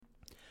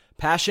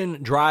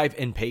Passion, drive,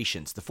 and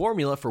patience. The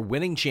formula for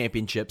winning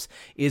championships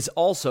is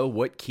also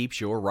what keeps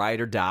your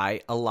ride or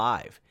die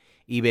alive.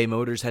 eBay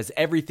Motors has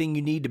everything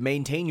you need to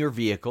maintain your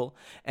vehicle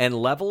and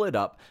level it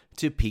up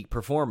to peak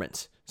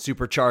performance.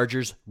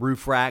 Superchargers,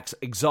 roof racks,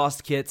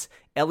 exhaust kits,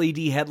 LED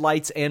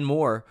headlights, and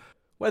more.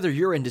 Whether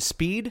you're into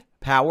speed,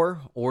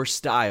 power, or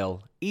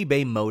style,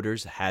 eBay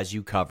Motors has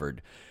you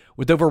covered.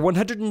 With over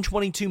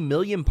 122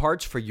 million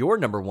parts for your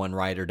number one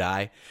ride or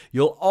die,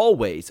 you'll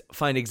always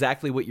find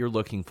exactly what you're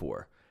looking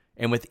for.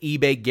 And with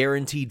eBay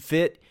Guaranteed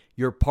Fit,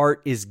 your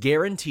part is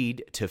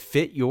guaranteed to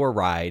fit your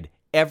ride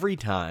every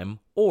time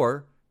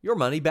or your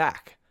money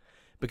back.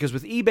 Because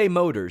with eBay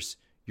Motors,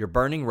 you're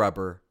burning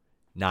rubber,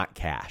 not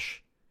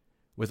cash.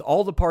 With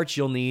all the parts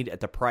you'll need at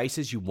the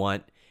prices you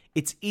want,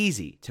 it's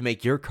easy to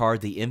make your car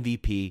the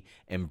MVP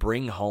and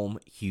bring home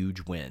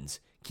huge wins.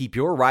 Keep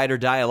your ride or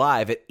die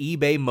alive at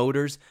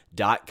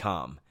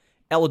ebaymotors.com.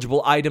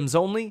 Eligible items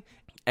only.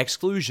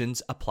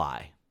 Exclusions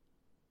apply.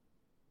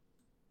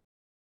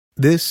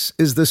 This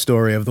is the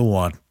story of the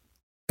one.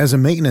 As a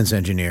maintenance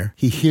engineer,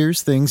 he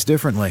hears things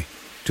differently.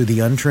 To the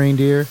untrained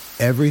ear,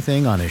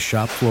 everything on his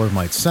shop floor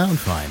might sound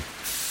fine,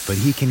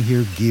 but he can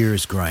hear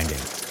gears grinding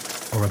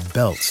or a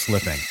belt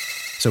slipping.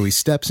 So he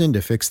steps in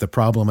to fix the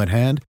problem at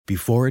hand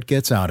before it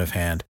gets out of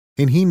hand.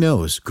 And he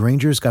knows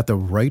Grainger's got the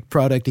right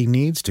product he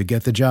needs to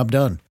get the job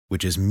done,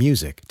 which is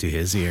music to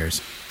his ears.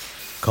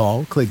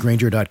 Call, click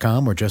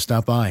Grainger.com, or just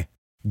stop by.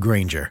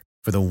 Grainger,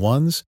 for the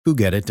ones who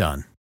get it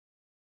done.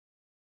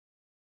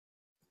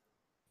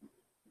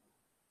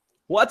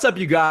 What's up,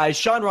 you guys?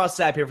 Sean Ross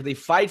Sapp here for the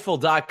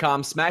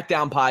Fightful.com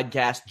SmackDown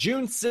podcast,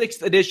 June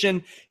 6th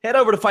edition. Head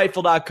over to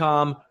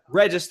Fightful.com,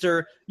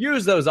 register,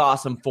 use those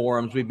awesome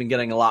forums. We've been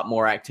getting a lot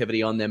more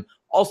activity on them.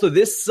 Also,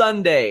 this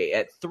Sunday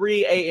at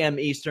 3 a.m.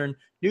 Eastern,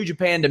 New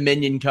Japan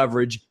Dominion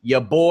coverage. Ya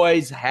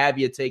boys have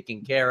you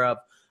taken care of.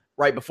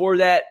 Right before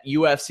that,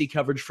 UFC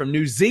coverage from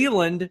New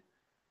Zealand.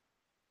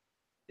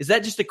 Is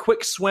that just a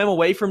quick swim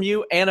away from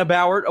you, Anna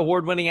Bauer,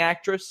 award-winning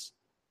actress?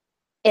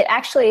 It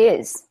actually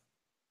is.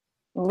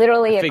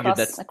 Literally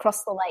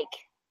across the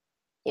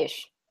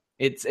lake-ish.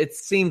 It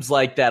seems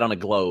like that on a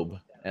globe,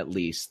 at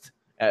least,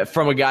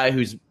 from a guy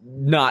who's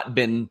not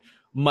been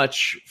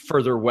much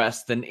further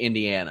west than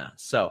Indiana.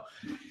 So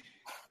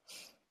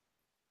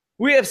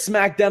we have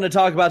SmackDown to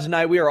talk about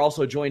tonight. We are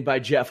also joined by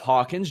Jeff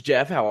Hawkins.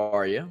 Jeff, how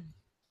are you?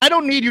 I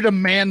don't need you to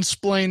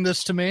mansplain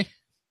this to me.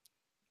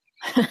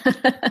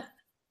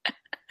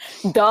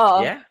 Duh.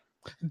 Yeah.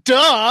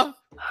 Duh.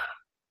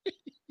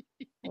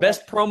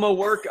 Best promo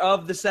work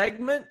of the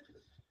segment?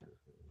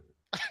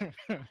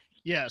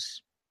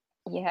 Yes.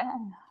 Yeah.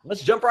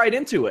 Let's jump right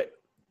into it.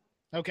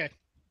 Okay.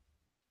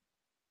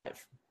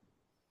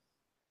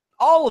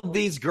 All of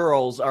these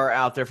girls are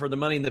out there for the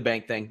Money in the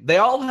Bank thing. They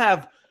all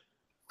have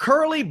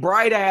curly,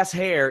 bright-ass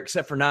hair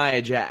except for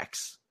Nia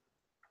Jax.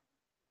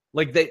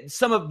 Like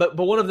but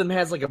one of them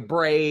has like a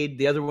braid.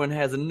 The other one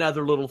has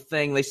another little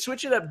thing. They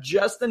switch it up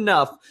just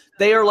enough.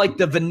 They are like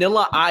the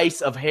Vanilla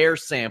Ice of hair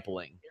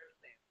sampling.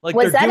 Like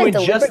they're doing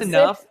just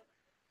enough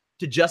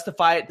to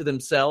justify it to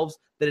themselves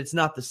that it's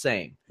not the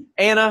same.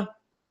 Anna,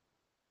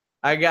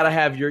 I gotta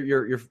have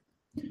your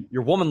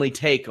womanly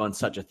take on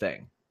such a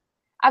thing.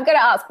 I've got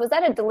to ask, was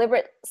that a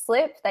deliberate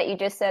slip that you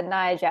just said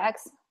Nia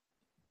Jax?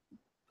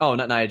 Oh,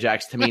 not Nia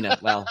Jax,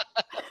 Tamina. Well,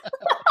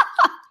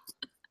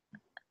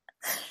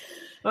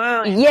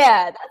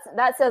 yeah,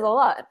 that says a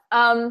lot.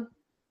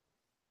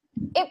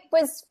 It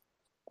was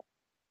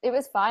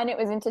fine. It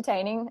was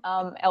entertaining.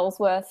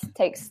 Ellsworth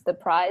takes the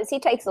prize. He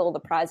takes all the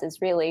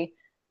prizes, really,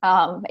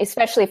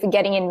 especially for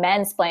getting in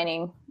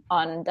mansplaining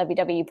on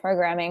WWE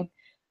programming.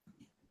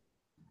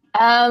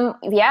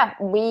 Yeah,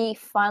 we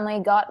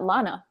finally got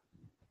Lana.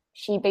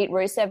 She beat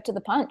Rusev to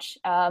the punch.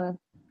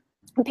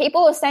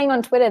 People were saying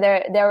on Twitter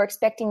they were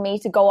expecting me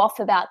to go off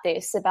about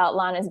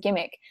Lana's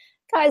gimmick.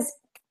 Guys,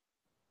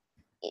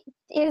 it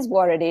is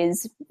what it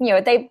is. You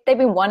know, they've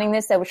been wanting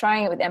this. They were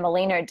trying it with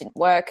Emelina. It didn't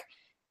work.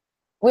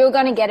 We were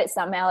going to get it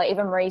somehow.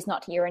 Eva Marie's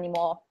not here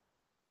anymore.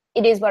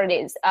 It is what it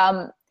is.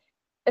 The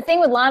thing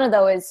with Lana,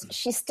 though, is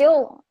she's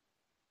still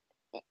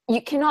 –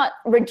 you cannot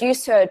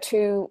reduce her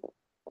to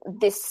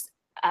this,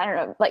 I don't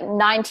know, like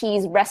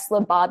 90s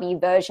wrestler Barbie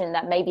version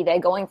that maybe they're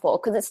going for,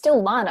 because it's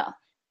still Lana.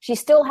 She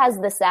still has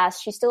the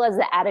sass. She still has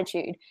the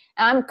attitude.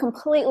 And I'm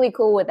completely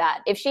cool with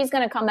that. If she's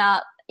going to come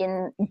out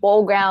in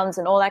ball grounds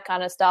and all that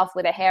kind of stuff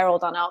with her hair all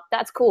done up,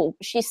 that's cool.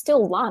 She's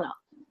still Lana.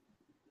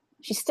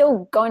 She's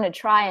still going to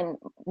try and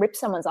rip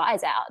someone's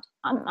eyes out.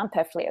 I'm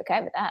perfectly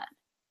okay with that.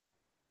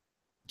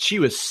 She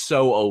was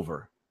so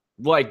over.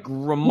 Like,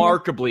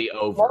 remarkably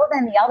over. More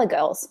than the other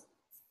girls.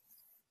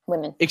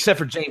 Women. Except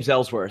for James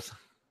Ellsworth.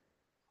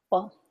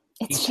 Well,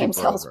 it's James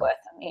Ellsworth.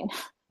 I mean,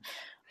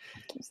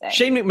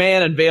 Shane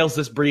McMahon unveils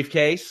this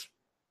briefcase.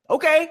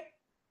 Okay.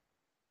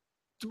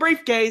 It's a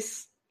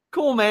briefcase.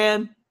 Cool,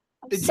 man.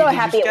 Did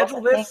you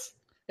schedule this?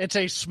 It's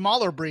a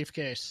smaller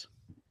briefcase.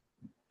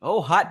 Oh,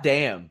 hot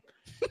damn.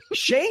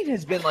 Shane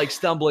has been like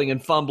stumbling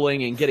and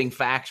fumbling and getting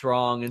facts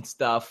wrong and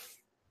stuff,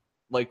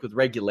 like with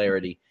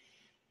regularity.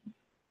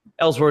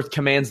 Ellsworth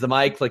commands the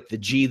mic like the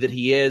G that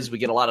he is. We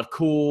get a lot of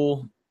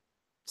cool,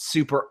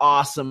 super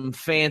awesome,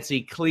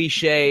 fancy,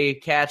 cliche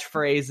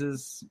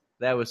catchphrases.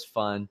 That was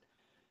fun.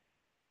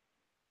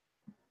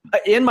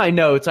 In my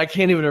notes, I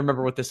can't even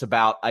remember what this is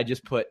about. I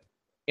just put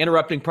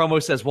interrupting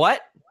promo says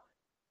what?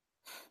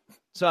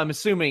 So I'm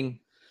assuming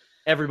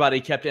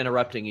everybody kept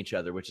interrupting each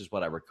other, which is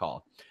what I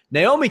recall.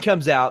 Naomi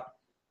comes out,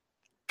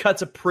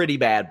 cuts a pretty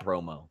bad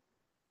promo.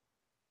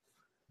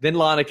 Then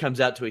Lana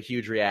comes out to a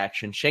huge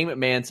reaction. Shane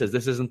McMahon says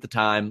this isn't the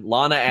time.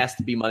 Lana asked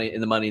to be Money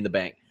in the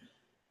Bank.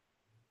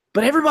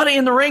 But everybody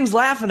in the ring's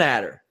laughing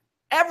at her.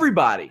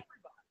 Everybody.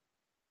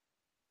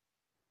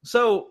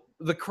 So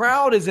the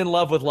crowd is in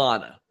love with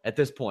Lana at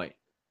this point.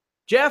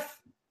 Jeff,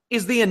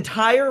 is the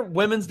entire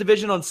women's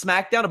division on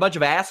SmackDown a bunch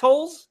of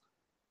assholes?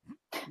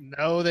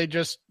 No,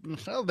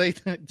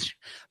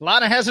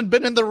 Lana hasn't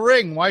been in the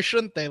ring. Why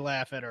shouldn't they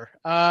laugh at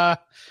her?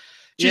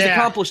 She's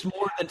accomplished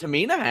more than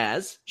Tamina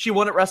has. She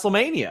won at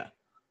WrestleMania.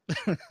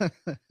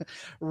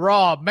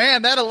 Raw.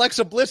 Man, that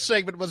Alexa Bliss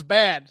segment was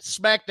bad.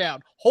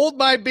 SmackDown. Hold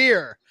my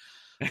beer.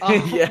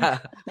 Yeah.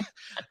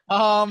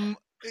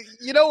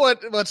 You know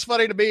what's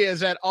funny to me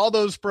is that all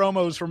those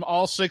promos from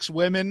all 6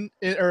 women,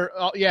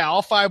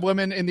 all 5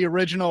 women in the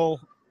original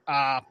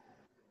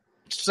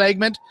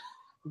segment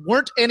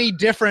weren't any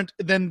different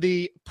than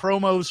the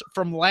promos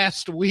from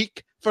last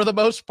week. For the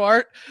most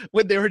part,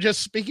 when they were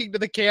just speaking to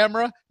the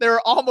camera, they were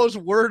almost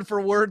word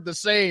for word the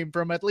same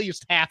from at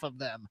least half of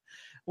them,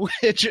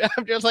 which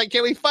I'm just like,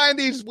 can we find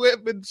these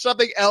women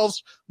something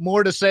else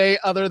more to say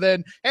other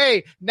than,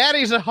 hey,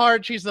 Natty's a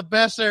heart. She's the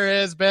best there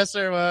is, best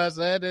there was.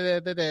 You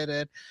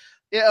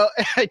know,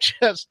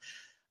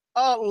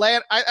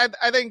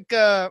 I think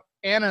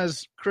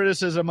Anna's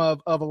criticism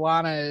of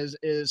Lana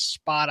is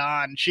spot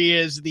on. She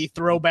is the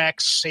throwback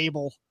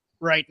Sable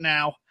right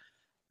now.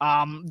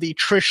 The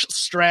Trish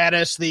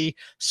Stratus, the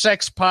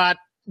sex pot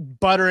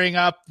buttering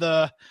up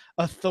the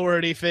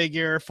authority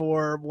figure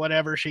for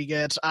whatever she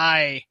gets.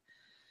 The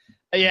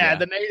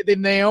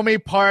Naomi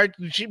part,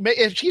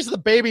 she's the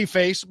baby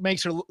face,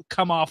 makes her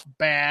come off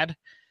bad.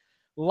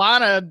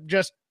 Lana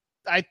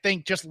got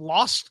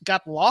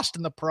lost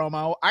in the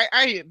promo.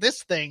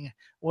 This thing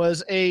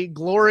was a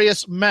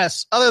glorious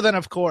mess, other than,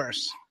 of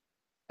course,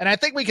 and I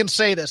think we can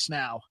say this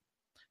now,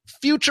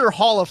 future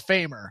Hall of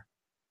Famer,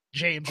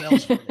 James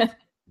Ellsworth.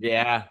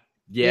 Yeah.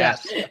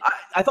 Yes.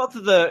 I thought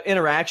that the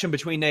interaction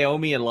between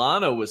Naomi and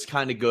Lana was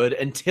kind of good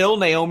until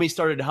Naomi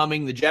started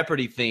humming the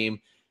Jeopardy theme,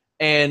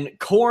 and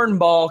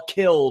Cornball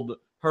killed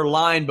her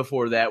line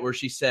before that where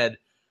she said,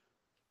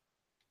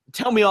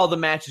 tell me all the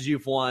matches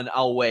you've won,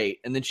 I'll wait.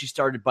 And then she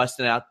started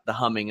busting out the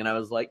humming, and I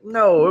was like,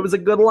 no, it was a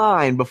good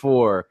line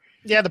before.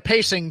 Yeah, the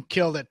pacing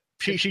killed it.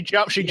 She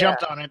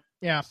jumped on it.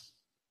 Yeah.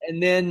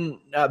 And then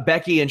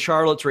Becky and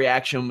Charlotte's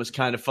reaction was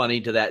kind of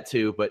funny to that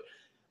too, but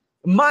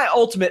my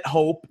ultimate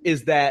hope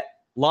is that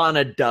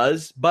Lana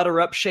does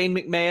butter up Shane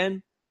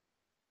McMahon,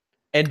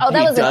 and that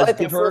was an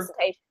open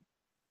solicitation.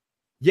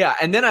 Yeah,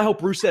 and then I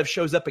hope Rusev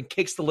shows up and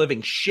kicks the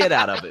living shit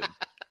out of him,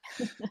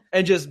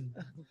 and just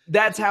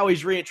that's how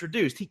he's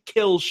reintroduced. He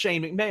kills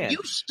Shane McMahon. You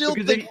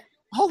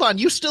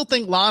still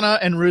think Lana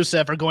and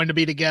Rusev are going to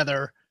be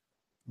together?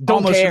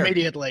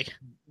 Immediately.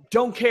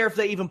 Don't care if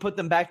they even put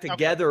them back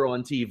together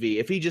on TV.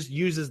 If he just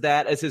uses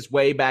that as his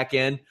way back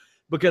in.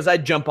 Because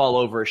I'd jump all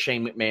over a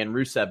Shane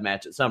McMahon-Rusev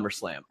match at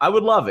SummerSlam. I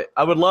would love it.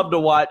 I would love to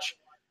watch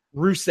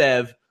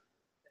Rusev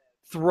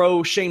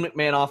throw Shane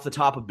McMahon off the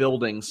top of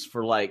buildings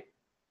for like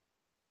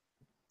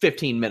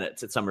 15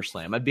 minutes at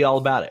SummerSlam. I'd be all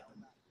about it.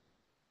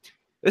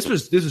 This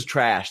was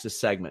trash, this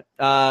segment.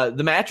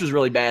 The match was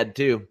really bad,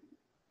 too.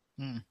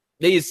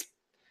 These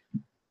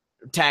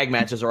tag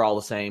matches are all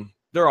the same.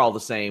 They're all the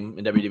same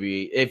in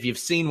WWE. If you've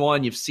seen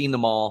one, you've seen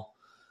them all.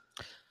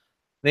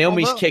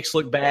 Naomi's kicks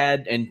look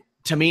bad, and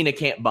Tamina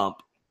can't bump.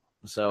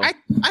 So I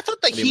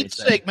thought the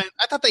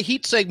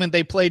heat segment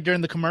they played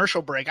during the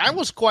commercial break, I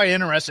was quite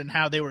interested in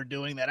how they were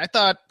doing that. I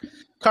thought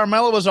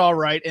Carmella was all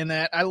right in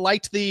that. I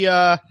liked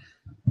the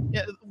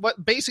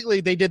what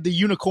basically they did the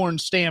unicorn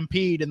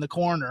stampede in the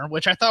corner,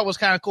 which I thought was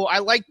kind of cool. I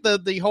liked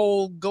the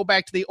whole go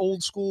back to the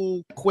old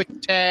school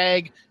quick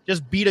tag,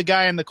 just beat a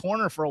guy in the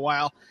corner for a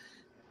while.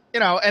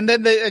 And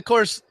then of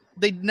course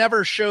they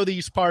never show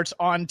these parts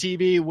on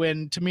TV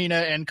when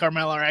Tamina and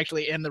Carmella are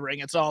actually in the ring.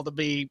 It's all to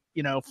be,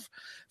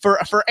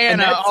 for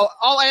Anna.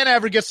 All Anna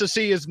ever gets to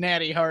see is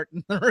Natty Hart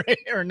in the ring,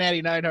 or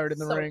Natty Neidhart in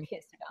the ring.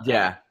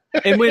 Yeah,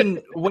 and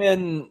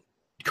when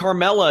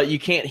Carmella, you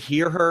can't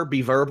hear her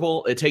be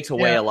verbal. It takes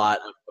away a lot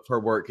of her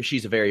work because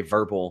she's a very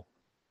verbal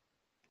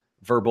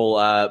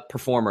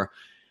performer.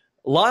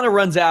 Lana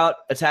runs out,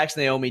 attacks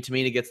Naomi.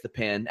 Tamina gets the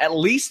pin. At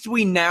least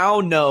we now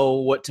know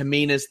what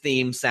Tamina's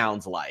theme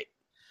sounds like.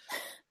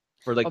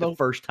 For the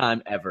first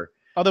time ever.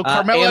 Although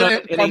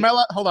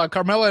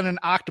Carmella in an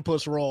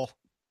octopus roll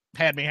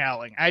had me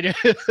howling. That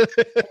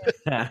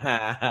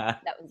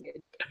was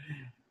good.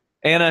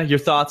 Anna, your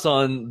thoughts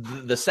on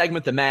the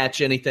segment, the match,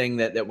 anything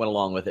that went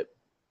along with it?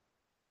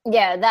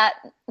 Yeah,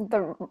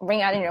 the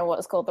ring, I don't know what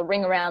it's called, the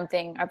ring around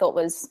thing, I thought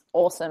was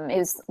awesome. It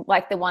was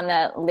like the one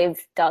that Liv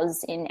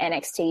does in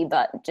NXT,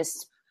 but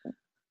just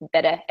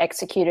better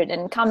executed.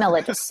 And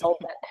Carmella just sold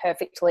that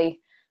perfectly.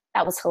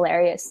 That was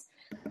hilarious.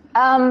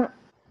 Naomi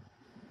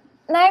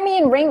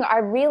in ring, I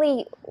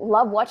really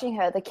love watching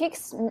her. The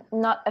kick's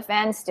not a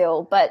fan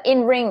still, but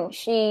in ring,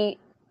 she,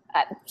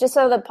 just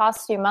over the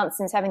past few months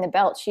since having the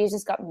belt, she's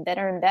just gotten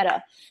better and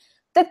better.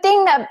 The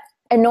thing that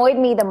annoyed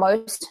me the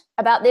most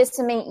about this,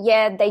 I mean,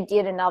 yeah, they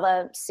did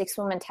another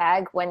 6-woman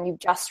tag when you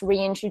just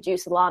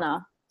reintroduced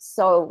Lana.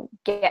 So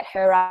get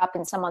her up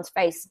in someone's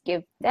face,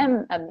 give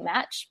them a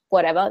match,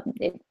 whatever.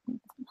 It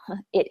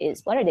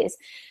is what it is.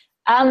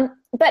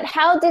 But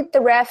how did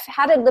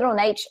Little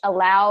Nate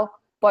allow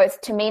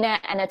both Tamina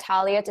and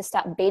Natalya to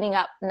start beating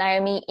up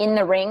Naomi in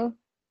the ring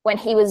when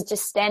he was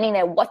just standing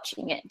there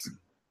watching it?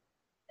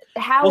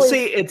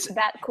 It's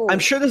that cool? I'm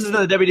sure this is in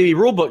the WWE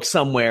rulebook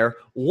somewhere.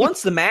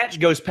 Once the match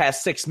goes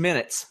past 6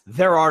 minutes,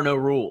 there are no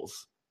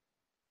rules.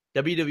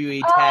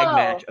 WWE tag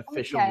match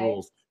official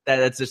rules.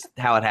 That's just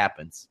how it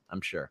happens, I'm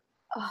sure.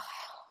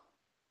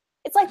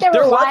 It's like they're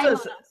relying on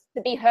us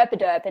to be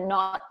herpaderp and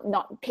not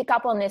pick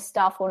up on this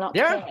stuff or not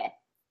care.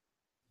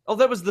 Oh,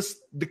 that was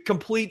the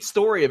complete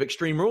story of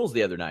Extreme Rules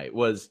the other night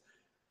was,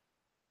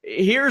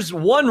 here's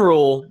one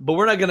rule, but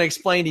we're not going to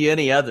explain to you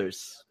any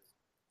others.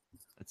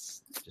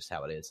 That's just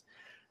how it is.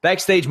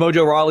 Backstage,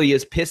 Mojo Rawley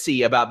is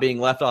pissy about being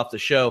left off the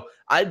show.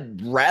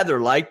 I'd rather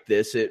like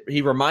this.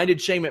 He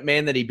reminded Shane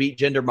McMahon that he beat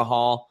Jinder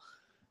Mahal.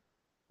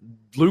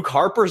 Luke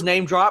Harper's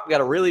name drop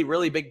got a really,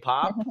 really big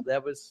pop.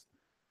 That was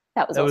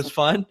awesome.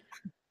 Fun.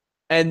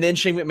 And then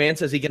Shane McMahon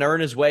says he can earn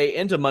his way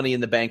into Money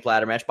in the Bank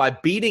ladder match by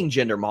beating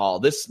Jinder Mahal.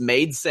 This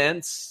made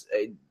sense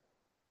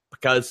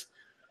because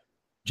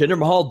Jinder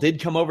Mahal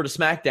did come over to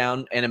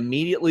SmackDown and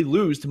immediately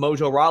lose to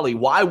Mojo Rawley.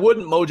 Why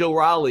wouldn't Mojo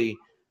Rawley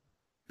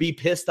be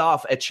pissed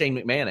off at Shane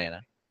McMahon,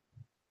 Anna?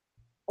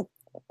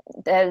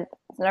 There's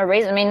no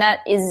reason. I mean, that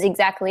is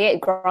exactly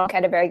it. Gronk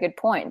had a very good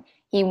point.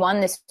 He won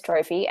this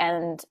trophy,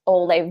 and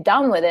all they've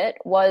done with it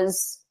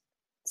was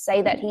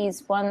say that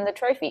he's won the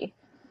trophy.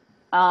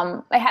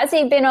 Has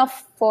he been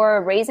off for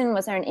a reason?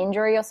 Was there an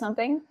injury or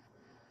something?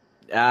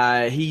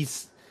 I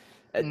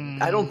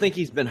don't think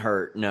he's been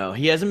hurt. No,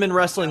 he hasn't been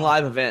wrestling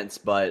live events,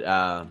 but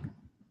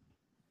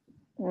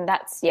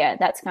that's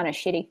kind of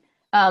shitty.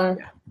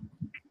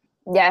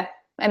 Yeah.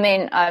 I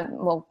mean,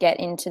 we'll get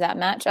into that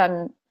match.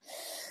 I'm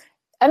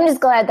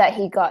just glad that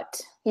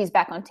he's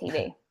back on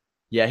TV.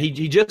 Yeah,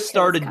 he just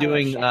started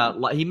doing.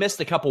 He missed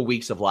a couple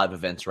weeks of live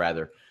events,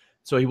 rather.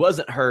 So he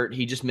wasn't hurt.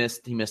 He just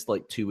missed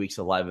like 2 weeks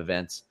of live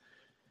events.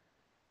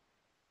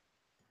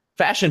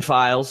 Fashion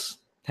Files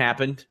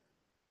happened.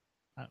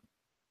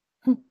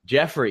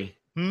 Jeffrey,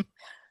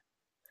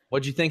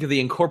 what'd you think of the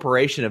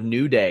incorporation of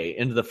New Day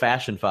into the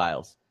Fashion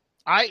Files?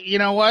 You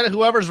know what?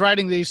 Whoever's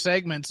writing these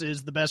segments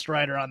is the best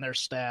writer on their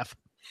staff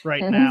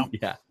right now.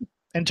 Yeah.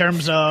 In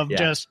terms of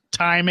just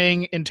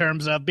timing, in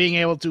terms of being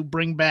able to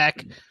bring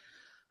back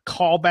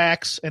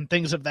callbacks and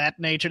things of that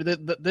nature.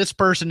 This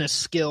person is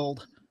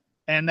skilled,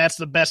 and that's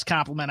the best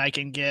compliment I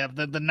can give.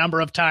 The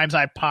number of times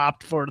I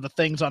popped for the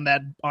things on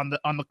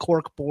the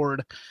cork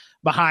board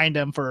behind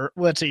him for,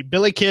 let's see,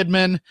 Billy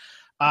Kidman,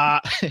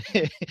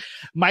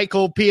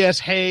 Michael P.S.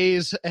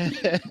 Hayes.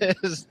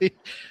 I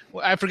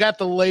forgot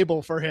the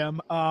label for him.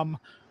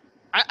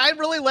 I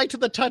really liked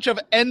the touch of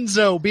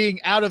Enzo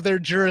being out of their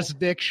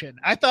jurisdiction.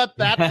 I thought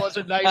that was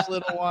a nice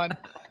little one.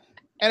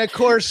 And, of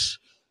course,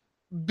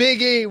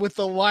 Big E with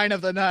the line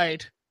of the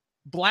night.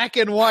 Black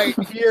and white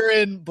here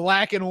in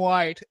black and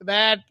white.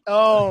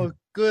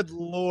 Good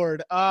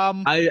Lord.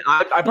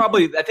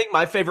 I think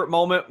my favorite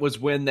moment was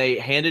when they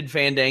handed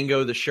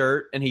Fandango the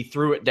shirt and he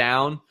threw it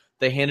down.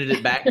 They handed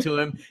it back to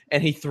him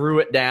and he threw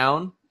it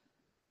down.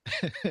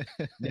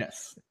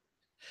 Yes.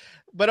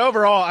 But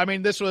overall,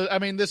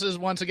 this is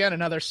once again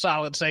another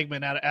solid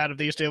segment out of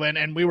these two,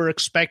 and we were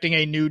expecting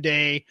a New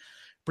Day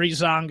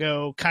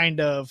Breezango kind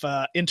of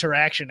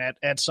interaction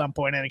at some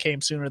point, and it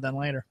came sooner than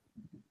later.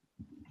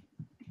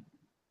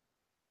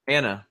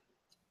 Anna,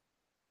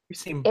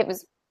 it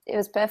was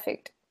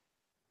perfect.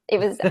 It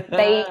was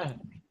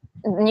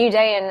New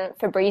Day and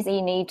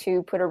Fabrizi need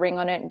to put a ring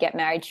on it and get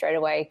married straight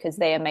away because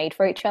they are made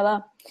for each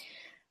other.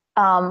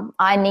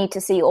 I need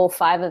to see all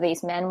 5 of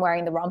these men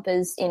wearing the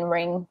rompers in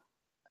ring.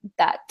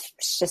 That's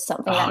just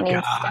something that needs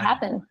to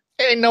happen.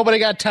 Ain't nobody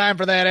got time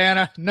for that,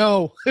 Anna.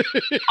 No.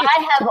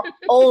 I have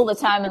all the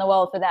time in the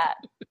world for that.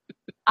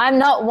 I'm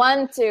not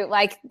one to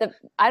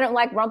I don't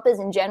like rompers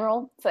in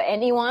general for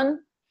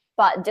anyone,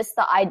 but just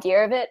the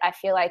idea of it, I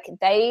feel like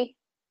they,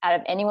 out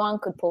of anyone,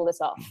 could pull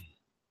this off.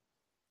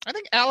 I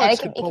think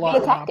Alex could pull off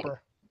a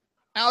romper.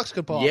 Alex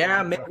could pull off.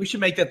 Yeah, we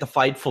should make that the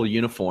Fightful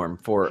uniform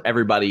for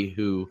everybody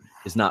who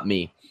is not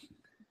me.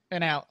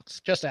 And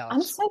Alex, just Alex.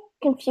 I'm so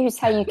confused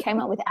how you came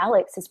up with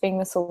Alex as being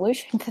the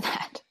solution to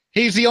that.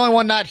 He's the only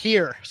one not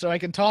here, so I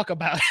can talk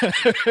about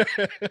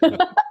it.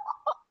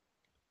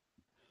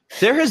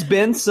 There has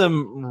been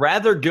some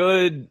rather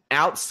good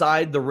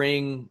outside the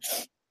ring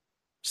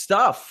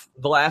stuff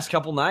the last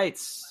couple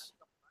nights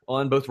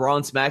on both Raw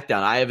and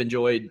SmackDown. I have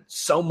enjoyed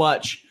so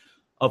much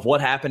of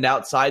what happened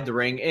outside the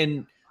ring,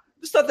 and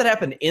the stuff that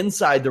happened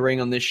inside the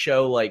ring on this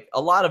show. Like,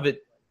 a lot of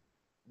it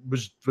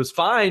was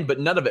fine, but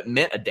none of it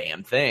meant a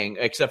damn thing,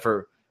 except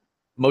for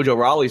Mojo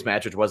Rawley's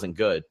match, which wasn't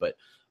good. But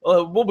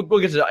we'll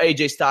get to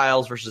AJ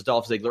Styles versus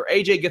Dolph Ziggler.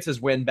 AJ gets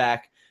his win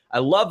back. I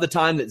love the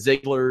time that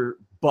Ziggler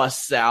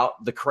busts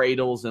out the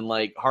cradles and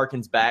like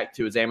harkens back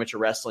to his amateur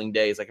wrestling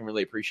days. I can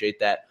really appreciate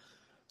that.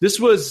 This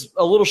was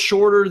a little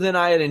shorter than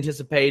I had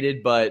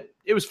anticipated, but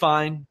it was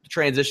fine. The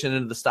transition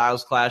into the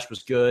Styles Clash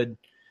was good.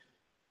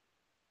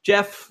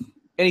 Jeff,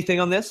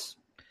 anything on this?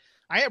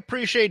 I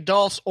appreciate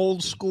Dolph's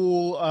old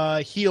school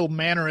heel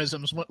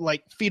mannerisms,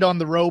 like feet on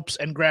the ropes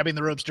and grabbing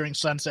the ropes during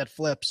sunset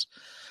flips.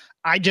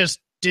 I just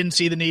didn't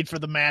see the need for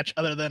the match,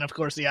 other than, of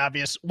course, the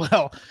obvious.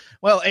 Well,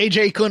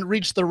 AJ couldn't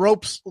reach the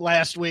ropes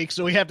last week,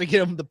 so we have to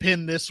give him the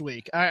pin this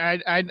week.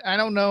 I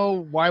don't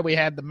know why we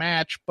had the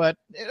match, but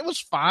it was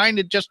fine.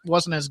 It just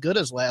wasn't as good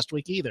as last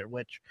week either,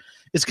 which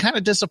is kind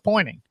of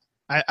disappointing.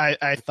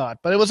 I thought,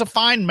 but it was a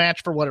fine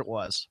match for what it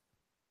was.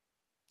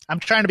 I'm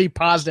trying to be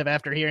positive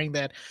after hearing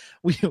that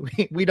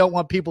we don't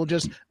want people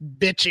just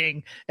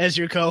bitching as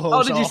your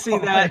co-host. Oh, did you see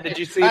that? Did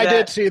you see that? I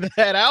did see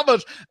that. I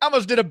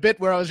almost did a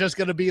bit where I was just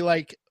going to be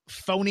like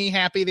phony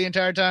happy the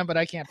entire time, but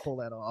I can't pull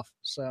that off.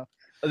 So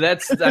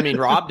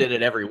Rob did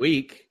it every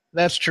week.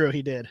 That's true.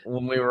 He did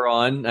when we were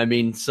on.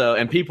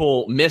 And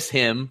people miss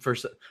him for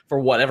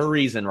whatever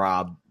reason.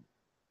 Rob,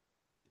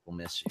 people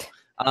miss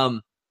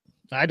you.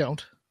 I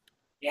don't.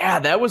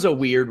 Yeah, that was a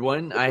weird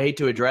one. I hate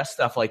to address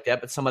stuff like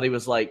that, but somebody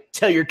was like,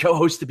 tell your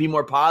co-host to be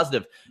more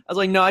positive. I was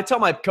like, no, I tell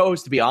my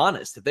co-host to be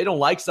honest. If they don't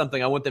like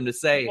something, I want them to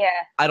say,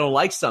 I don't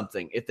like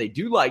something. If they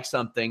do like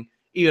something,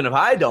 even if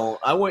I don't,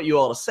 I want you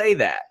all to say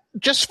that.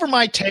 Just for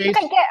my taste.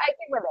 I get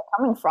where they're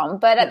coming from,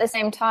 but at the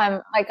same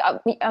time, like,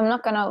 I'm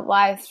not going to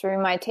lie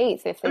through my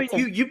teeth.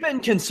 You've been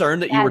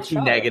concerned that you were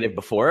too negative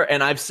before,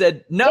 and I've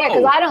said no. Yeah,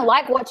 because I don't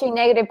like watching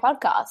negative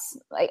podcasts.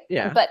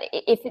 But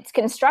if it's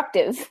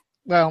constructive,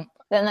 well,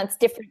 then that's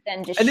different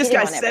than just. And this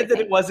guy on said everything.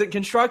 that it wasn't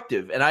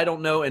constructive, and I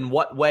don't know in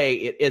what way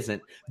it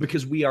isn't,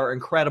 because we are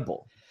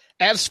incredible.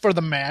 As for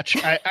the match,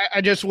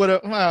 I just would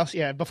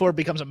have. Before it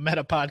becomes a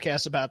meta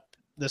podcast about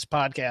this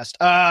podcast,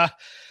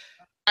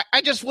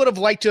 I just would have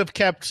liked to have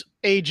kept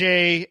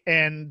AJ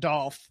and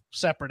Dolph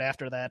separate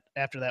after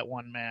that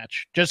one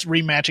match. Just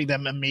rematching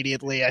them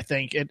immediately. I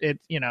think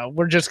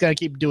we're just gonna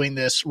keep doing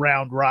this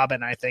round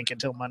robin, I think,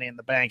 until Money in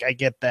the Bank. I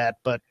get that,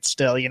 but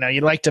still,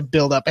 you'd like to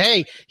build up.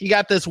 Hey, he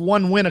got this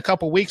one win a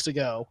couple weeks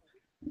ago,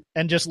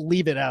 and just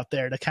leave it out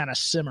there to kind of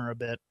simmer a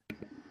bit.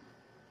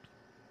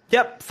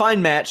 Yep,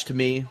 fine match to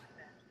me.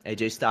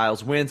 AJ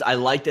Styles wins. I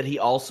like that he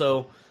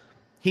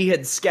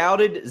had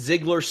scouted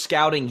Ziggler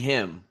scouting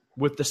him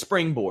with the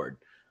springboard.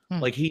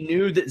 Like, he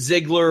knew that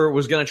Ziggler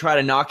was going to try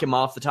to knock him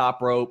off the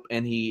top rope,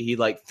 and he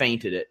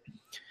fainted it.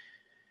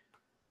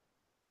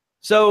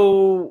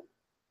 So,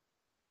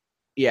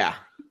 yeah,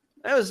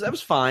 that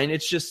was fine.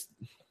 It's just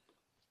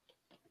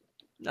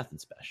nothing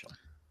special.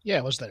 Yeah,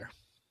 it was there.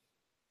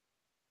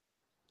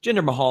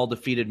 Jinder Mahal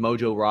defeated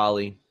Mojo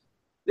Rawley.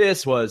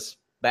 This was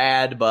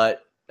bad,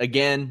 but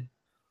again,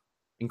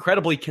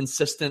 incredibly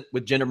consistent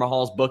with Jinder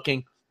Mahal's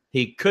booking.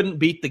 He couldn't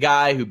beat the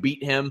guy who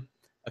beat him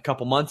a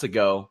couple months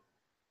ago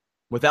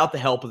without the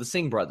help of the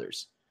Singh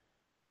brothers.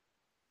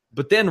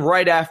 But then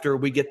right after,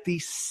 we get the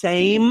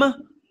same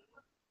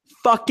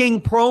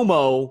fucking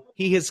promo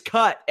he has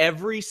cut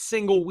every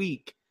single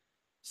week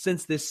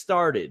since this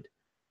started.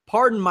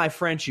 Pardon my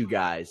French, you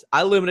guys.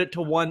 I limit it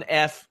to one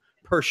F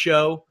per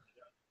show.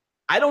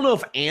 I don't know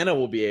if Anna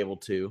will be able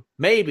to.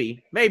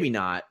 Maybe, maybe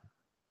not.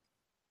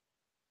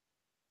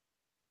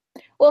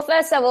 Well,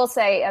 first I will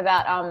say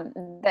about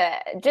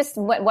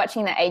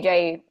watching the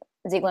AJ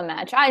Ziggler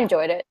match. I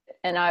enjoyed it,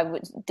 and I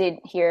did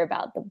hear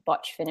about the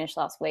botch finish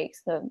last week,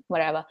 so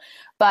whatever.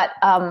 But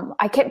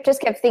I kept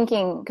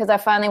thinking, because I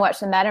finally watched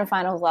the Madden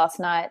finals last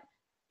night,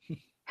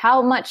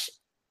 how much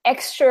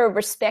extra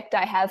respect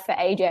I have for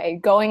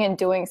AJ going and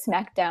doing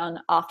SmackDown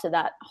after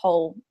that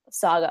whole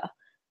saga.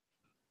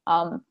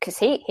 Because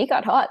he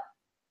got hot.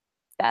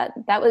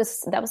 That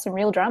was some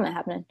real drama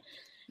happening.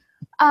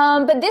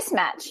 But this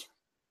match,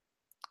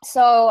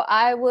 so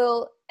I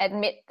will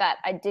admit that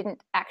I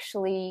didn't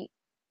actually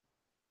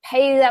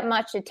pay that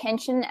much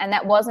attention, and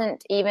that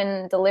wasn't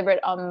even deliberate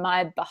on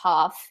my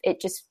behalf.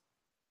 It just,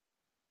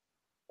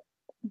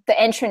 the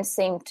entrance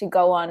seemed to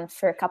go on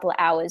for a couple of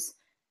hours,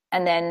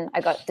 and then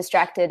I got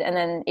distracted, and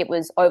then it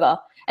was over.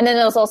 And then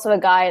there was also a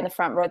guy in the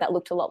front row that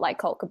looked a lot like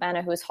Colt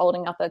Cabana, who was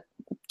holding up a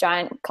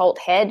giant Colt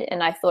head,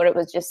 and I thought it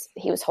was just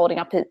he was holding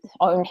up his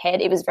own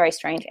head. It was very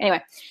strange.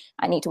 Anyway,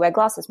 I need to wear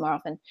glasses more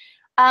often.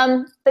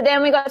 But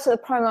then we got to the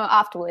promo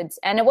afterwards,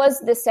 and it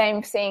was the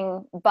same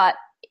thing, but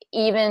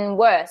even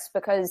worse,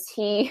 because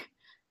he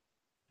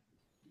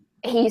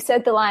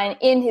said the line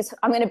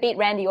I'm going to beat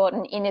Randy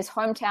Orton in his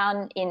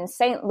hometown in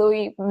St.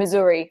 Louis,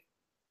 Missouri,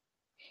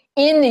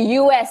 in the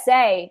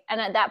USA.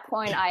 And at that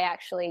point, I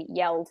actually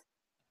yelled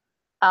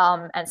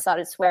and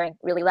started swearing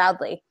really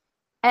loudly.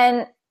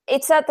 And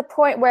it's at the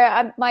point where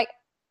I'm like,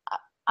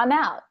 I'm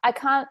out. I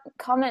can't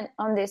comment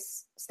on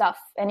this stuff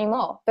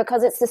anymore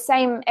because it's the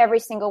same every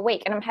single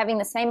week. And I'm having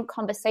the same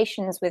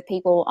conversations with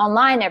people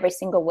online every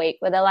single week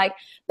where they're like,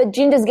 but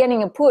Jinder's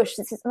getting a push.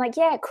 I'm like,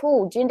 yeah,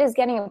 cool. Jinder's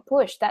getting a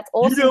push. That's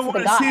awesome. You don't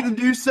want to see them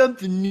do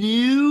something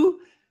new?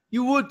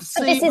 You want to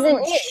see this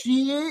isn't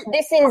shit?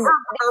 This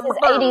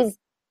is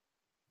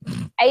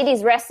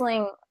 80s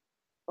wrestling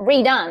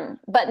redone,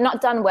 but not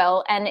done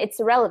well, and it's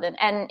irrelevant.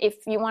 And if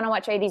you want to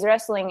watch 80s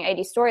wrestling,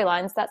 80s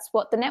storylines, that's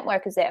what the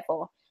network is there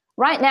for.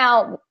 Right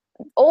now,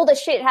 all the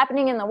shit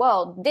happening in the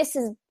world, this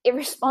is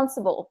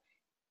irresponsible.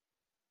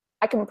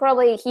 I can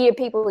probably hear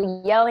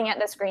people yelling at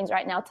the screens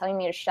right now telling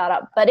me to shut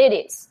up, but it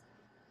is.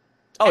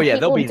 Oh, and yeah,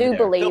 they'll be there.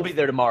 They'll be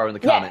there tomorrow in the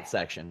comment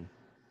section.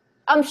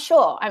 I'm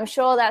sure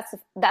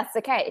that's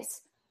the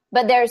case.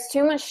 But there's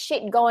too much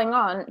shit going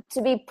on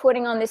to be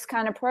putting on this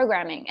kind of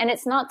programming. And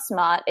it's not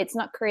smart. It's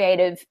not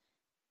creative.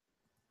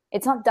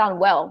 It's not done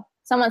well.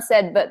 Someone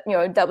said, but,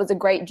 that was a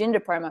great Jinder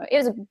promo. It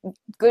was a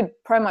good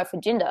promo for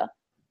Jinder,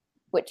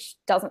 which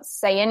doesn't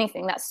say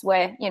anything. That's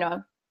where,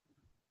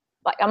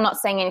 I'm not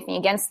saying anything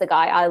against the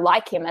guy. I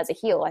like him as a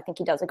heel. I think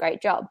he does a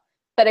great job.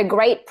 But a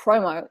great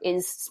promo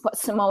is what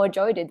Samoa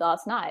Joe did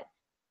last night.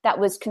 That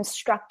was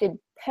constructed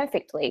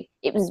perfectly.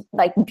 It was,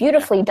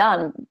 beautifully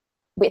done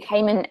with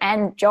Heyman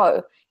and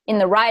Joe in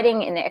the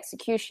writing, in the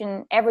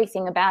execution,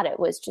 everything about it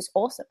was just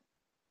awesome.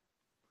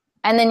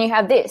 And then you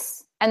have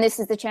this, and this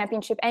is the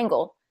championship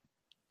angle.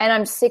 And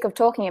I'm sick of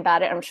talking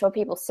about it. I'm sure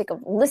people are sick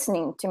of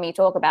listening to me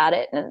talk about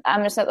it. And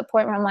I'm just at the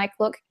point where I'm like,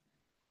 look,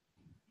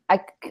 I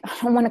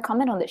don't want to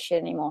comment on this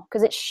shit anymore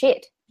because it's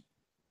shit.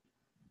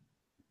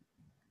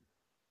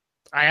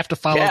 I have to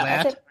follow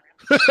that.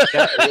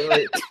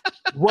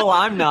 Well,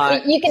 I'm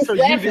not. You can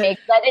swear for me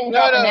because I didn't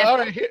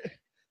know.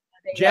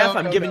 Jeff,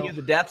 I'm giving you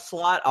the death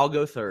slot. I'll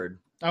go third.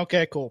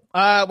 Okay, cool.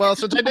 Well,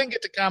 since I didn't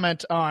get to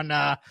comment on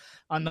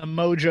the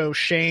Mojo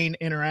Shane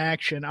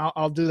interaction,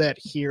 I'll do that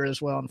here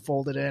as well and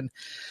fold it in.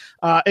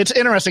 It's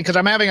interesting because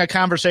I'm having a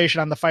conversation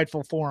on the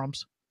Fightful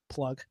forums,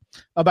 plug,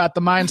 about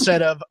the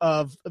mindset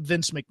of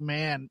Vince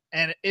McMahon.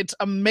 And it's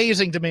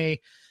amazing to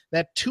me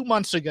that 2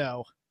 months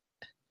ago,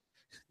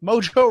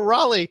 Mojo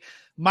Rawley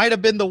might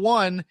have been the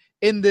one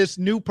in this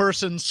new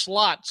person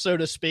slot, so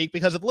to speak,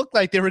 because it looked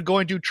like they were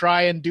going to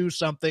try and do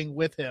something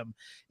with him.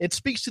 It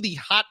speaks to the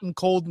hot and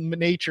cold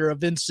nature of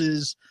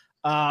Vince's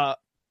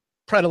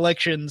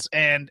predilections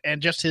and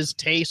just his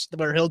taste,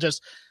 where he'll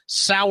just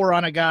sour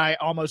on a guy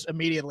almost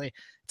immediately.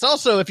 It's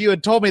also, if you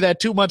had told me that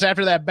 2 months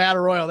after that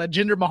Battle Royal, that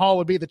Jinder Mahal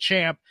would be the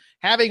champ,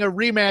 having a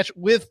rematch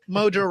with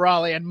Mojo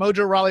Rawley, and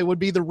Mojo Rawley would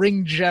be the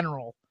ring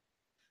general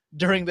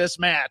during this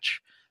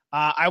match,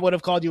 I would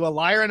have called you a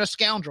liar and a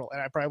scoundrel, and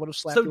I probably would have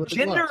slapped you with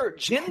the glove.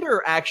 Jinder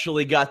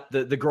actually got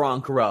the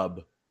Gronk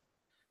rub.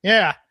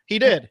 Yeah, he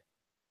did.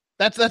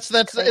 That's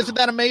isn't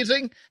that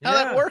amazing how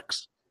that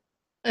works?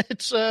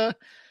 It's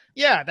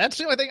that's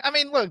the only thing. I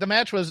mean, look, the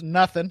match was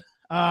nothing.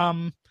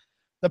 The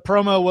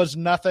promo was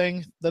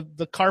nothing.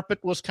 The carpet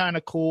was kind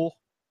of cool.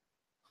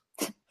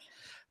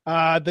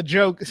 The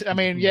joke, I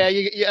mean,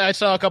 I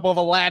saw a couple of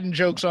Aladdin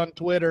jokes on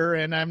Twitter,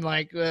 and I'm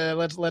like,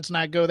 let's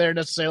not go there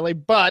necessarily,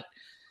 but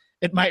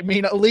it might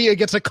mean Aaliyah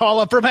gets a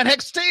call up from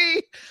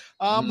NXT.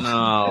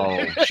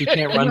 No, she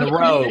can't run the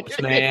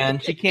ropes, man.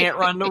 She can't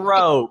run the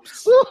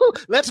ropes.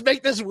 Let's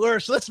make this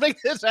worse. Let's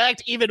make this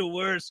act even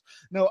worse.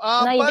 No,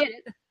 you did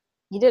it.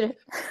 You did it.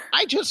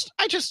 I just,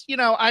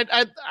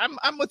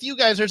 I'm with you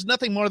guys. There's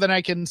nothing more than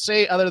I can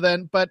say other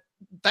than, but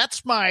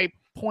that's my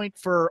point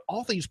for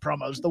all these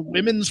promos. The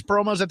women's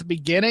promos at the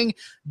beginning,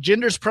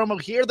 Jinder's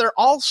promo here, they're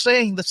all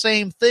saying the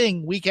same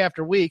thing week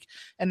after week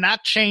and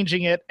not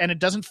changing it, and it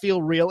doesn't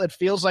feel real. It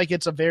feels like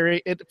it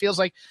feels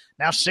like,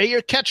 now say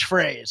your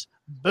catchphrase,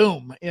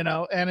 boom,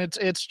 and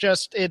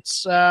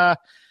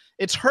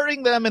it's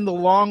hurting them in the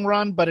long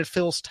run, but it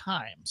fills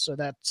time. So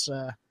that's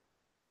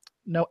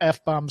no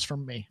F-bombs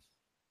from me.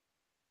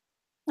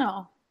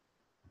 No,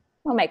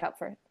 we'll make up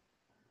for it.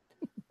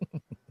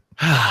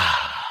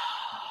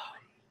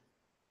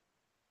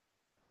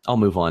 I'll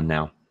move on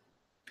now.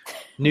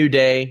 New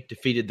Day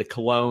defeated the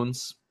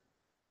Colognes.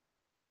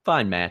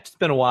 Fine match. It's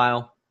been a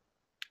while.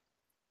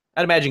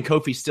 I'd imagine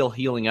Kofi's still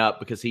healing up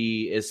because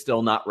he is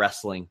still not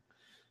wrestling.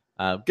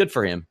 Good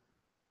for him.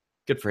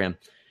 Good for him.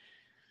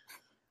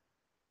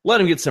 Let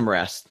him get some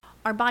rest.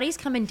 Our bodies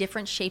come in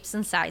different shapes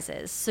and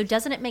sizes, so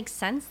doesn't it make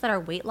sense that our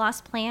weight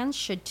loss plans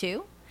should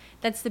too?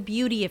 That's the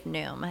beauty of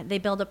Noom. They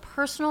build a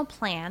personal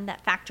plan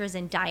that factors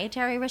in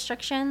dietary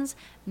restrictions,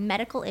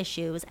 medical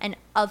issues, and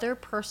other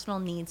personal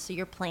needs so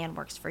your plan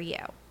works for you.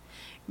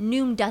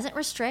 Noom doesn't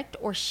restrict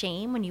or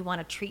shame when you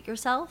want to treat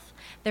yourself.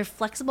 Their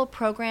flexible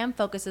program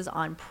focuses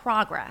on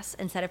progress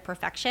instead of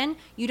perfection.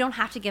 You don't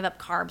have to give up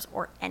carbs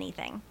or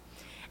anything.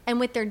 And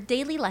with their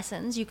daily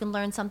lessons, you can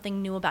learn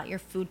something new about your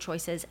food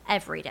choices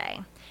every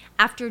day.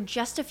 After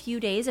just a few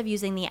days of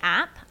using the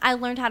app, I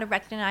learned how to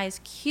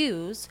recognize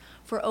cues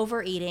for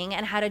overeating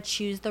and how to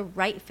choose the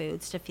right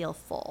foods to feel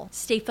full.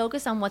 Stay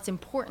focused on what's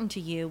important to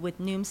you with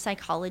Noom's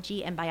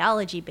psychology and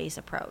biology-based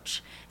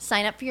approach.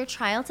 Sign up for your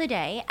trial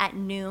today at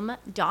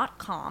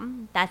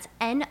Noom.com. That's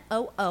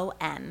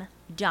Noom.com.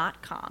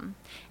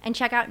 And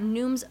check out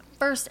Noom's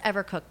first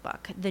ever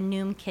cookbook, The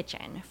Noom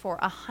Kitchen, for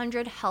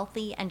 100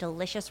 healthy and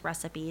delicious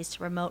recipes to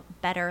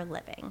promote better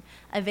living.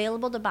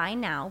 Available to buy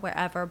now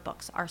wherever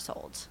books are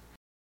sold.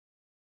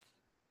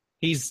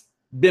 He's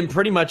been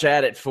pretty much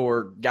at it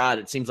for, God,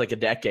 it seems like a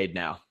decade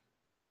now.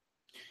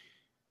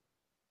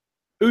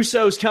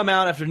 Usos come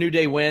out after New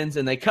Day wins,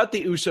 and they cut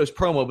the Usos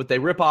promo, but they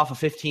rip off a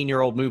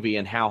 15-year-old movie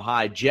and How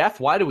High. Jeff,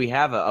 why do we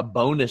have a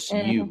bonus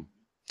you?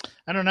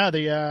 I don't know.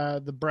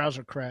 The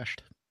browser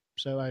crashed,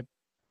 so I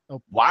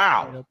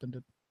opened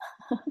it.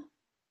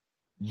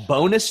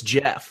 Bonus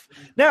Jeff.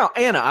 Now,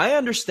 Anna, I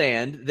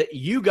understand that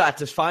you got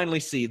to finally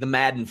see the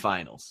Madden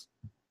finals.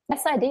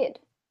 Yes, I did.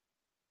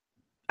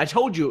 I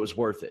told you it was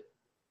worth it.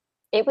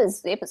 It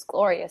was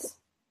glorious.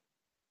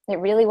 It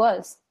really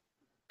was.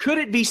 Could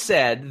it be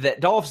said that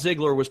Dolph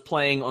Ziggler was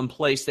playing on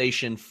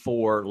PlayStation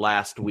 4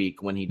 last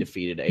week when he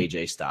defeated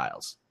AJ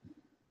Styles?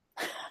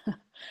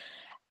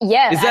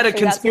 Yeah. Is that a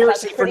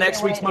conspiracy for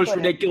next week's Most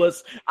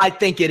Ridiculous? I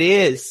think it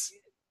is.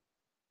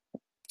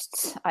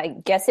 I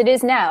guess it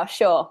is now,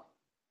 sure.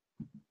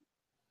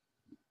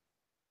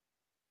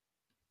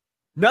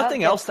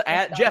 Nothing else to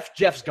add?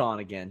 Jeff's gone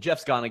again.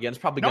 Jeff's gone again. It's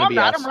probably going to be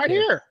not. I'm right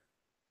here.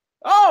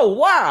 Oh,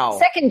 wow.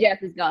 Second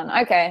Jeff is gone.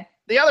 Okay.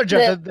 The other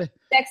Jeff. The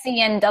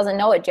sexy and doesn't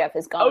know it Jeff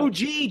is gone. OG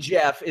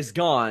Jeff is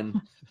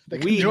gone.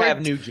 We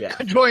have new Jeff.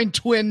 Conjoined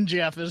twin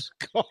Jeff is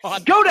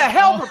gone. Go to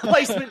hell,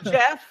 replacement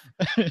Jeff.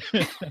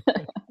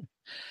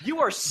 You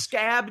are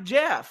Scab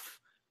Jeff.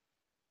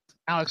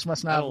 Alex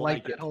must not have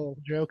liked that whole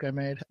joke I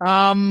made.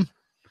 What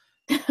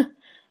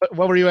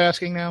were you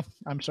asking now?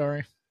 I'm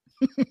sorry.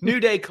 New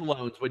Day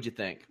colognes, what'd you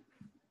think?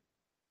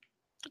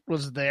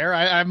 Was there.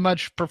 I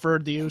much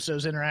preferred the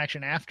Usos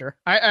interaction after.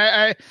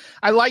 I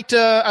liked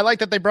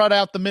that they brought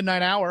out the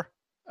Midnight Hour.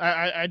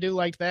 I do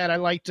like that. I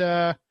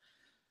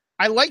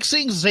like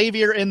seeing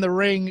Xavier in the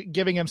ring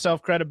giving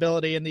himself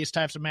credibility in these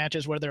types of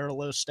matches where there are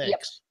low stakes.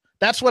 Yep.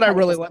 That's what I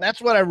really like.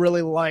 That's what I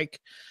really like.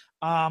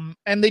 And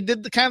they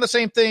did the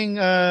same thing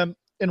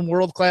in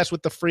World Class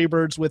with the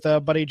Freebirds with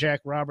Buddy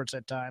Jack Roberts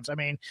at times. I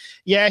mean,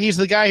 yeah, he's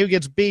the guy who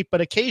gets beat, but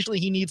occasionally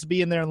he needs to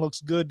be in there and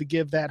looks good to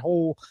give that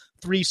whole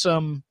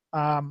threesome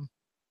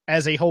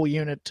as a whole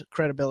unit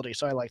credibility.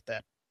 So I like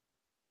that.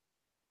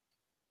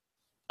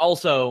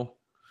 Also,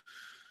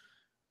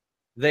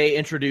 they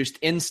introduced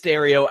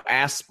in-stereo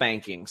ass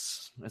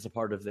spankings as a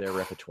part of their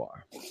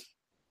repertoire.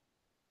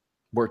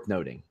 Worth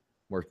noting.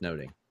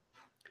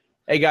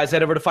 Hey, guys,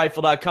 head over to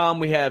Fightful.com.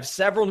 We have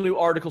several new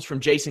articles from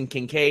Jason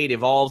Kincaid,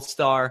 Evolved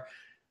Star,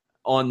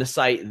 on the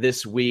site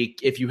this week.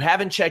 If you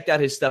haven't checked out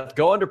his stuff,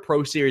 go under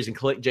Pro Series and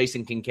click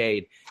Jason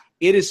Kincaid.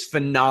 It is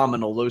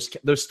phenomenal.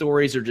 Those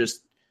stories are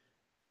just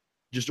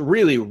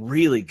really,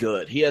 really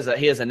good. He has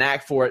a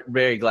knack for it.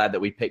 Very glad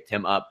that we picked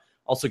him up.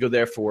 Also go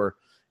there for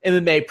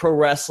MMA, pro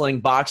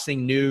wrestling,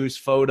 boxing, news,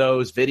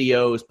 photos,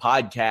 videos,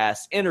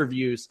 podcasts,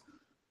 interviews,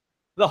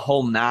 the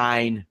whole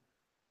nine.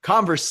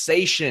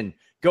 Conversation.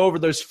 Go over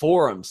those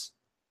forums.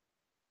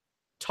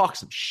 Talk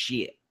some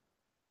shit.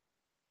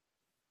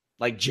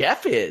 Like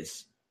Jeff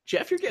is.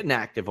 Jeff, you're getting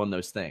active on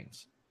those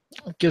things.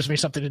 It gives me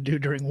something to do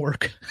during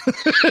work.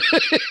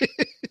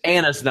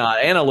 Anna's not.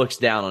 Anna looks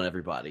down on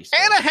everybody. So.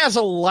 Anna has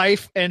a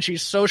life, and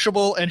she's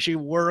sociable, and she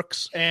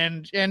works,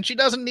 and she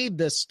doesn't need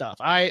this stuff.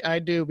 I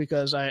do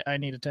because I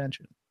need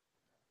attention.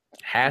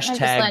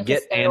 Hashtag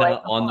get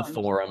Anna on the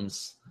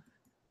forums.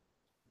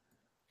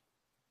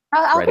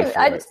 I'll give it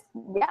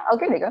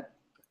a go.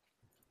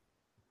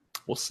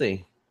 We'll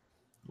see.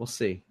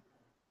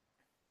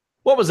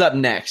 What was up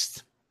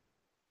next?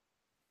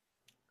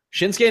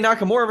 Shinsuke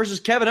Nakamura versus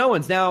Kevin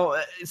Owens. Now,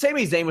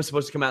 Sami Zayn was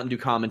supposed to come out and do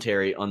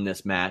commentary on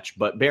this match,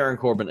 but Baron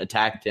Corbin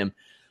attacked him.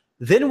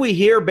 Then we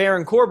hear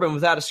Baron Corbin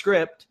without a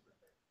script.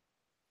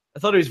 I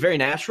thought he was very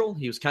natural.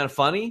 He was kind of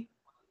funny.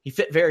 He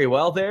fit very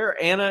well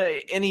there. Anna,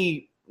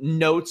 any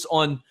notes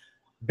on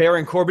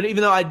Baron Corbin?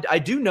 Even though I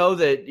do know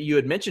that you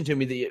had mentioned to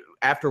me that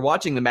after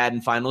watching the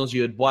Madden finals,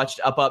 you had watched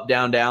Up, Up,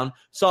 Down, Down,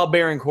 saw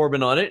Baron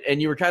Corbin on it, and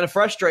you were kind of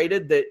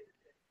frustrated that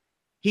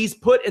he's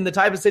put in the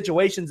type of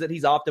situations that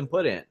he's often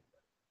put in.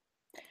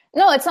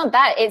 No, it's not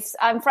that.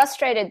 I'm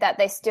frustrated that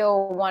they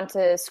still want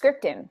to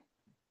script him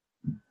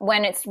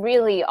when it's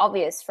really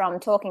obvious from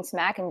talking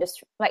smack and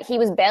just like he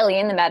was barely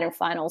in the Madden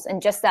finals,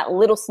 and just that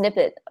little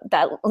snippet,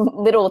 that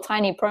little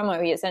tiny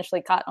promo he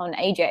essentially cut on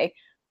AJ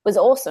was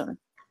awesome.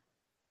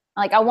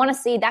 Like, I want to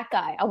see that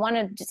guy. I want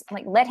to just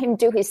let him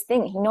do his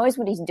thing. He knows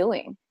what he's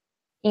doing.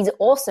 He's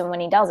awesome when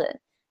he does it.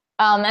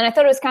 And I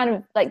thought it was kind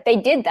of like they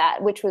did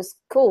that, which was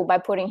cool by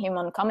putting him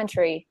on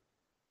commentary.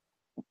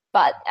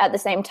 But at the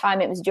same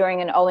time, it was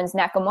during an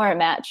Owens-Nakamura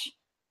match,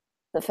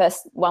 the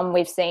first one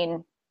we've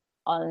seen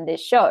on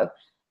this show.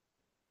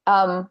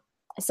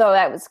 So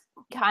that was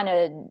kind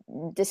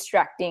of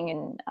distracting,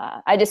 and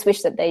I just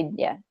wish that they'd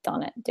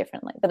done it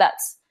differently. But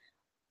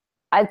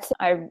I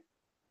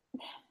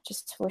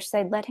just wish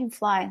they'd let him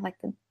fly like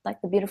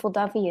the beautiful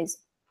dove he is.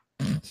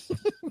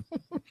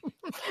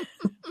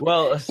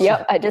 Well,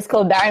 yep, I just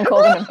called Baron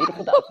Corbin a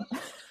beautiful dove.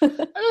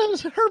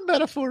 Her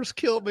metaphors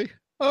kill me.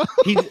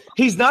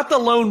 He's not the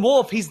lone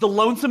wolf. He's the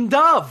lonesome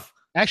dove.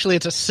 Actually,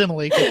 it's a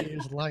simile because he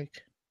was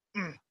like.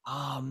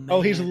 Oh, man.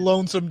 Oh, he's a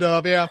lonesome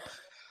dove. Yeah.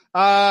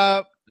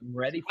 I'm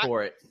ready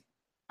for it.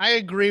 I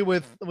agree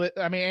with.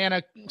 I mean,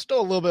 Anna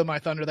stole a little bit of my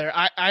thunder there.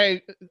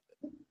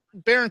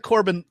 Baron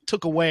Corbin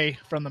took away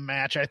from the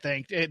match, I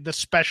think, the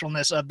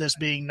specialness of this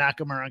being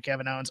Nakamura and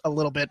Kevin Owens a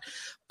little bit.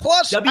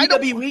 Plus,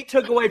 WWE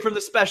took away from the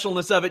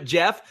specialness of it,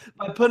 Jeff,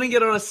 by putting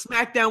it on a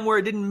SmackDown where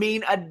it didn't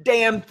mean a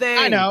damn thing.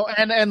 I know,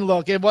 and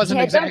look, it wasn't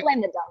exactly. Don't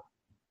blame the dog.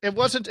 It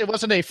wasn't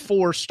a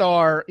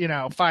 4-star,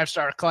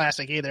 5-star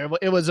classic either.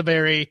 It was a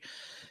very,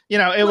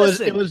 it was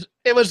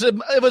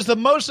the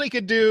most they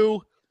could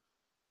do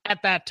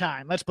at that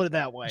time. Let's put it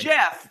that way.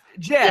 Jeff,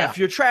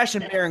 you're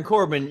trashing Baron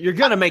Corbin. You're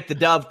gonna make the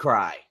dove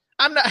cry.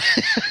 I'm not.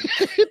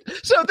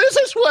 So this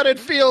is what it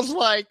feels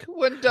like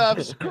when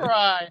doves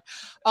cry.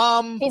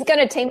 He's going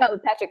to team up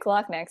with Patrick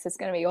Clark next. It's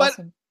going to be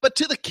awesome. But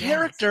to the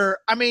character,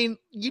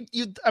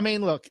 yes. I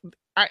mean, look,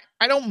 I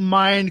don't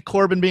mind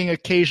Corbin being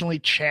occasionally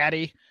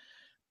chatty,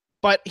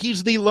 but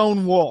he's the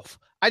lone wolf.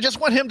 I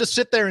just want him to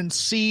sit there and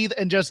seethe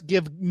and just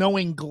give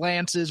knowing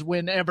glances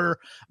whenever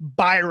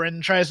Byron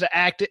tries to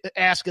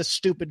ask a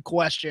stupid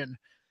question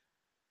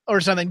or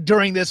something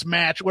during this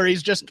match where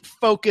he's just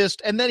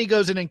focused, and then he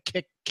goes in and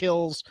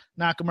kills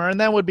Nakamura,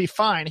 and that would be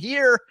fine.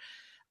 Here,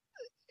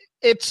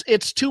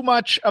 it's too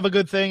much of a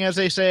good thing, as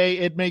they say.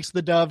 It makes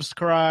the doves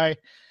cry.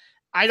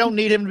 I don't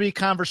need him to be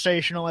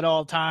conversational at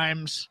all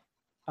times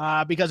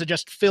because it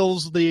just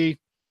fills the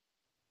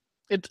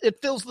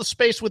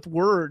space with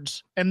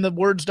words, and the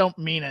words don't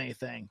mean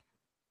anything.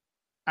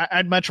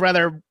 I'd much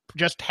rather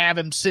just have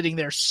him sitting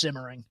there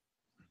simmering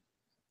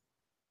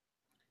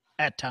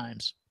at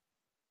times.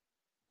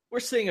 We're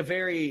seeing a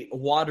very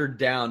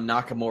watered-down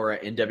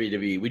Nakamura in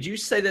WWE. Would you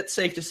say that's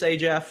safe to say,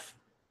 Jeff?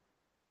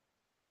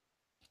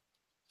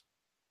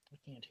 I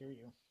can't hear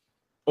you.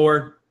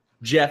 Or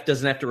Jeff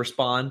doesn't have to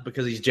respond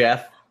because he's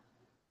Jeff?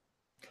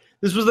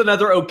 This was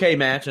another okay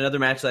match, another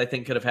match that I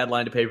think could have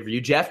headlined a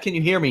pay-per-view. Jeff, can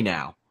you hear me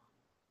now?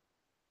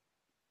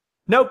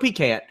 Nope, he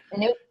can't.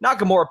 Nope.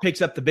 Nakamura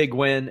picks up the big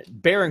win.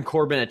 Baron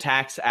Corbin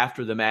attacks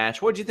after the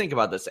match. What did you think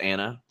about this,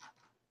 Anna?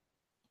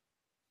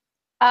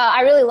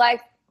 I really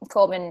like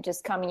Corbin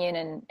just coming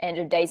in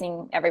and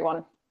dazing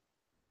everyone.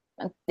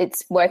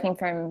 It's working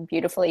for him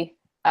beautifully.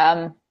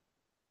 I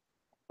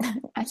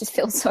just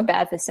feel so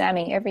bad for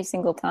Sammy every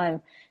single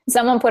time.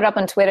 Someone put up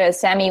on Twitter,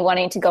 Sammy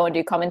wanting to go and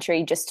do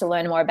commentary just to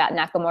learn more about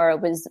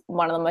Nakamura was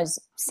one of the most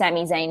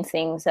Sami Zayn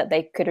things that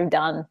they could have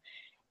done.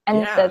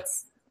 And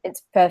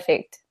it's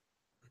perfect.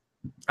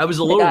 I was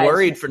a little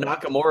worried for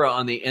Nakamura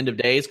on the end of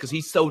days because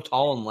he's so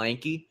tall and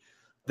lanky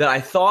that I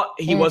thought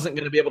he wasn't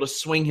going to be able to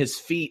swing his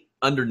feet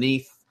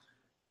underneath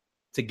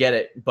to get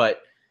it.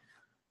 But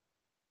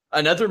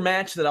another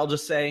match that I'll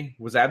just say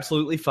was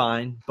absolutely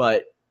fine,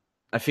 but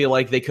I feel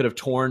like they could have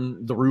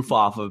torn the roof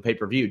off of a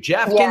pay-per-view.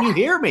 Jeff, Can you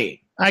hear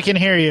me? I can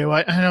hear you.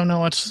 I don't know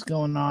what's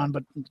going on,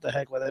 but the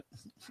heck with it.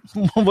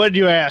 What did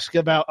you ask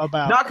about?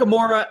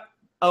 Nakamura,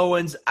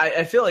 Owens.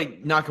 I feel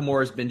like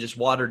Nakamura's been just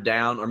watered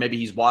down, or maybe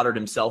he's watered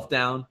himself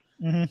down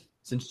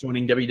since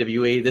joining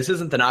WWE. This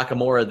isn't the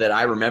Nakamura that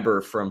I remember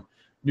from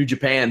New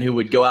Japan, who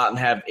would go out and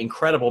have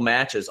incredible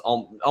matches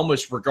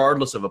almost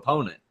regardless of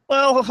opponent.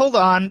 Well, hold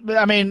on.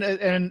 I mean,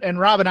 and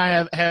Rob and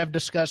I have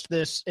discussed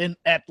this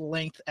at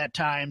length at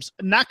times.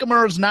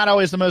 Nakamura's not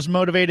always the most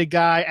motivated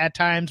guy at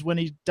times when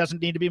he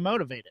doesn't need to be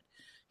motivated.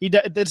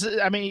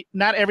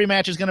 Not every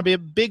match is going to be a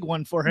big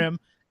one for him.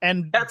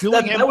 And that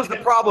was the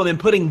problem in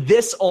putting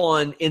this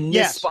on in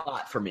this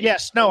spot for me.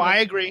 Yes, no, I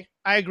agree.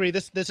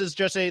 This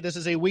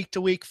is a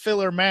week-to-week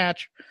filler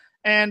match.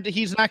 And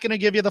he's not going to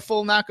give you the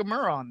full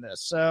Nakamura on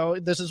this. So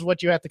this is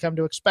what you have to come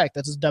to expect.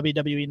 This is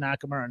WWE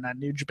Nakamura, not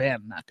New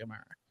Japan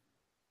Nakamura.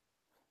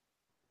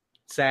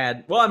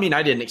 Sad. Well, I mean,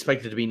 I didn't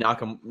expect it to be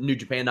New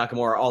Japan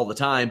Nakamura all the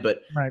time,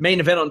 but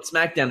main event on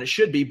SmackDown it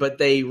should be, but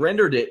they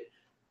rendered it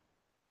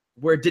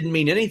where it didn't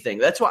mean anything.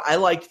 That's why I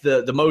liked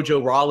the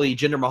Mojo Rawley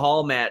Jinder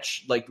Mahal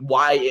match, like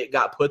why it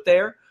got put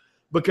there.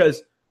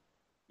 Because,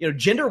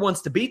 Jinder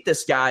wants to beat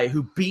this guy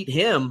who beat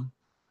him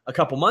a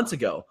couple months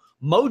ago.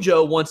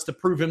 Mojo wants to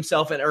prove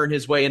himself and earn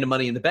his way into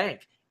Money in the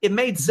Bank. It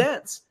made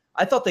sense.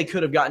 I thought they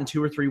could have gotten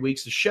 2 or 3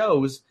 weeks of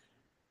shows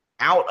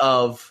out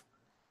of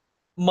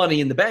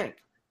Money in the Bank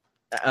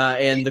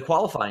and the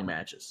qualifying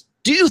matches.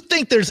 Do you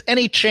think there's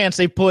any chance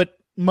they put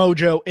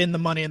Mojo in the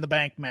Money in the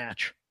Bank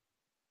match?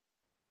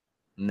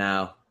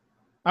 No.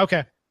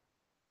 Okay.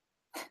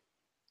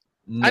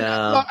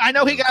 No. I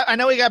know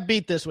he got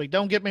beat this week.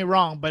 Don't get me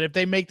wrong, but if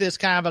they make this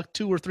kind of a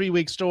 2 or 3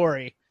 week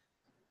story,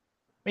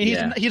 I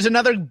mean, he's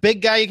another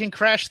big guy you can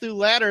crash through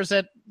ladders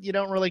that you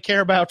don't really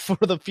care about for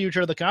the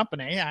future of the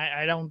company.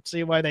 I don't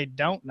see why they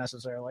don't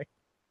necessarily.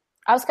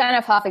 I was kind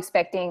of half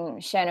expecting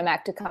Shane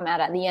O'Mac to come out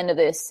at the end of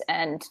this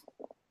and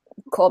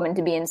Corbin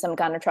to be in some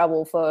kind of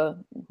trouble for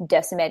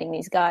decimating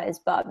these guys,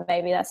 but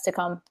maybe that's to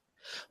come.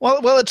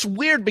 Well, it's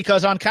weird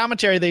because on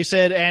commentary they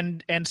said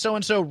and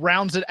so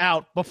rounds it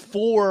out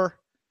before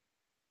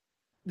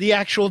the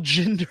actual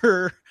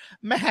gender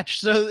match,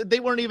 so they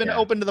weren't even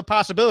open to the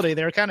possibility.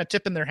 They were kind of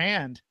tipping their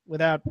hand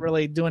without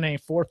really doing any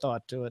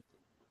forethought to it.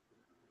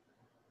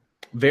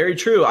 Very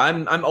true.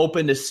 I'm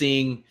open to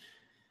seeing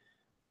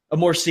a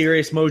more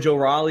serious Mojo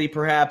Rawley,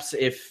 perhaps,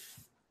 if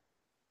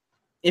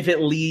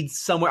it leads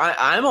somewhere.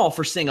 I'm all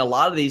for seeing a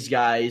lot of these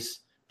guys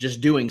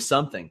just doing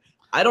something.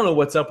 I don't know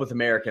what's up with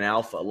American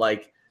Alpha.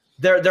 Like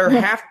there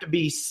has to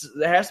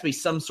be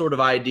some sort of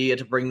idea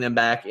to bring them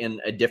back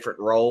in a different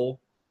role,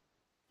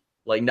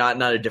 like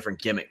not a different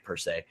gimmick per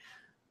se.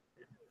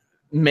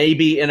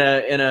 Maybe in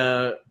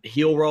a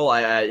heel role.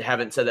 I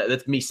haven't said that.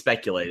 That's me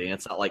speculating.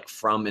 It's not like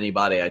from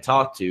anybody I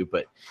talked to,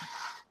 but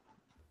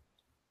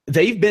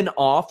they've been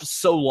off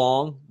so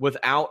long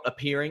without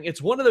appearing.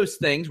 It's one of those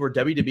things where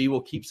WWE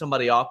will keep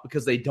somebody off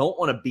because they don't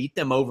want to beat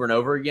them over and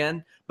over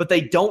again, but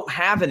they don't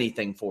have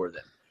anything for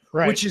them,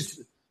 which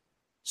is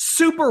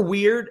super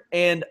weird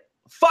and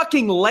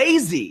fucking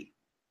lazy.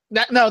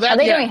 Are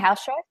they doing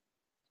house shows?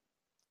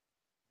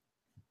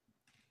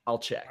 I'll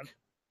check.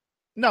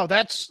 No,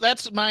 that's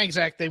my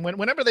exact thing.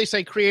 Whenever they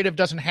say creative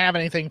doesn't have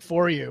anything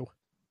for you,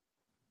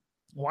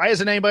 why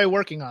isn't anybody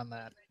working on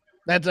that?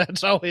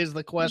 That's always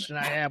the question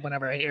I have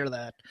whenever I hear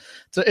that.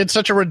 It's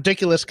such a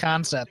ridiculous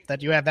concept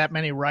that you have that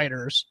many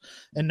writers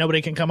and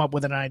nobody can come up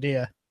with an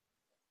idea.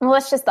 Well,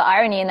 that's just the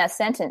irony in that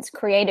sentence.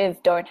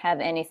 Creative don't have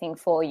anything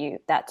for you.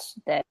 That's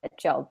their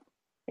job,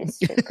 is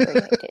to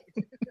create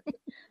it.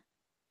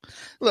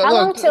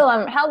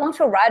 How long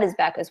till Ryder's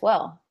back as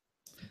well?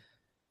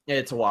 Yeah,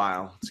 it's a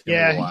while. It's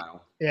gonna be a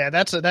while. Yeah,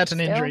 that's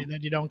an injury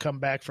that you don't come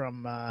back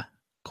from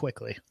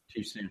quickly.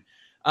 Too soon.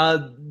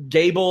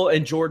 Gable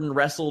and Jordan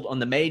wrestled on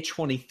the May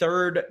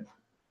 23rd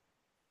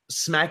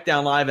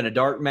SmackDown Live in a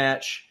dark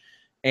match,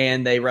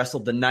 and they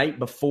wrestled the night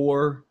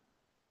before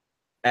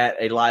at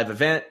a live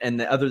event.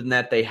 And other than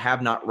that, they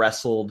have not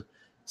wrestled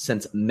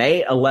since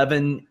May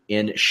 11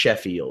 in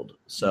Sheffield.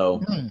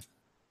 So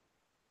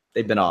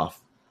they've been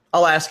off.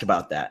 I'll ask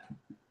about that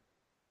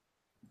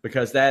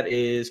because that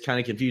is kind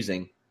of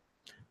confusing.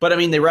 But, I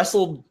mean, they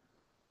wrestled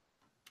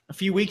a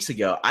few weeks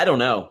ago. I don't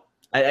know.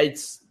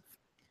 It's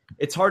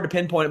hard to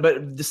pinpoint it,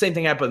 but the same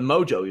thing happened with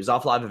Mojo. He was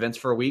off live events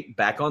for a week,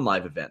 back on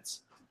live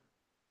events.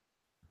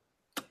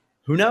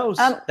 Who knows?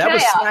 That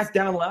was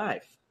SmackDown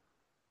Live.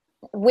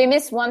 We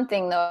missed one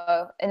thing,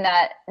 though, in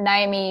that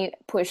Naomi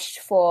pushed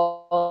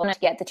for to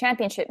get the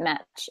championship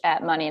match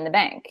at Money in the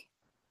Bank.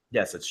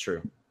 Yes, it's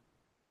true.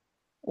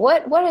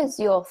 What is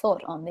your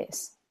thought on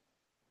this?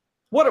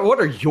 What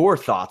are your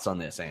thoughts on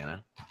this,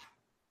 Anna?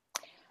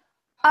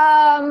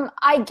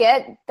 I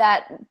get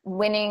that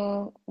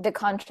winning the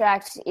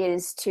contract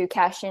is to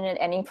cash in at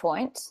any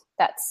point.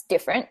 That's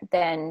different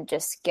than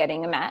just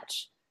getting a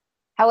match.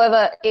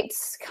 However,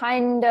 it's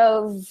kind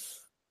of...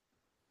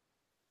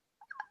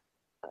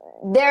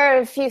 There are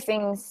a few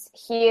things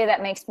here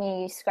that makes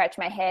me scratch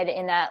my head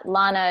in that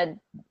Lana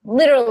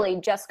literally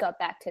just got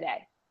back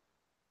today.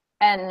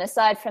 And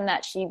aside from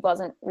that, she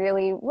wasn't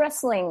really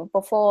wrestling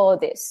before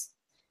this.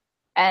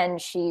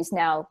 And she's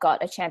now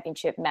got a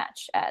championship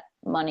match at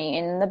Money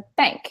in the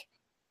Bank.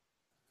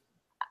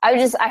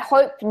 I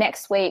hope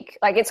next week,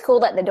 like it's cool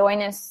that they're doing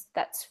this,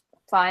 that's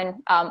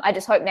fine. I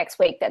just hope next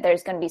week that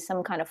there's going to be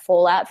some kind of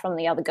fallout from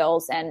the other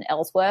girls and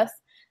Ellsworth.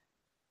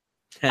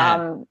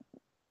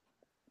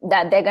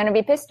 That they're going to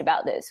be pissed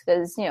about this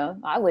because,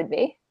 I would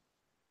be.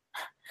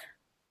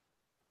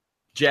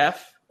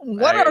 Jeff?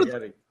 What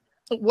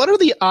are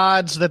the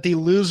odds that the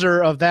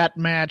loser of that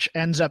match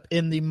ends up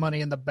in the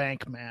Money in the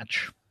Bank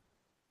match?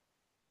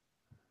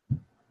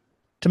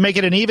 To make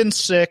it an even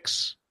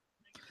 6.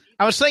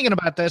 I was thinking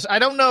about this. I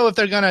don't know if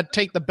they're going to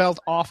take the belt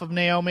off of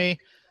Naomi.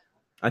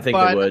 I think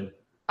they would.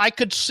 I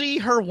could see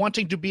her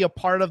wanting to be a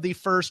part of the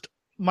first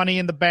Money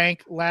in the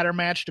Bank ladder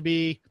match to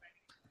be,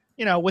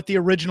 with the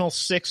original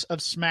 6 of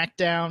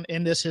SmackDown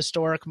in this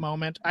historic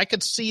moment. I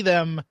could see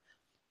them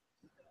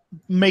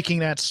making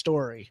that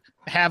story.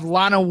 Have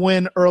Lana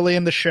win early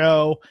in the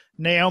show.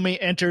 Naomi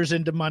enters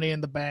into Money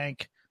in the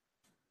Bank.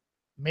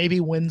 Maybe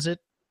wins it.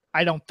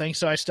 I don't think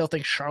so. I still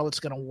think Charlotte's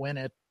going to win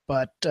it,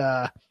 but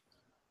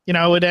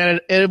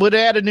it would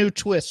add a new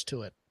twist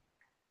to it.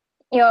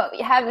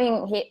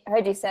 Having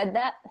heard you said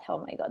that, oh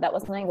my God, that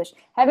wasn't English.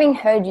 Having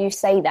heard you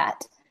say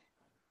that,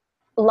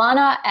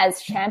 Lana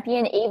as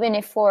champion, even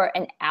if for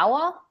an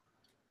hour,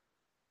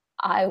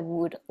 I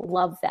would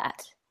love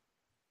that.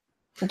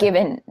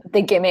 Given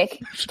the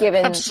gimmick,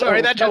 given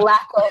the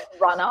lack of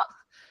run-up.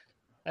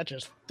 That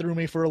just threw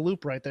me for a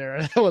loop right there.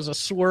 That was a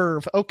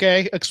swerve.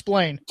 Okay,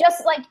 explain.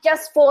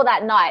 Just for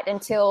that night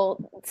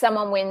until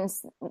someone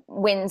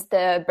wins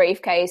the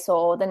briefcase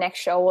or the next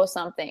show or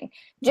something.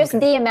 Just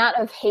the amount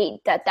of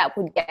heat that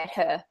would get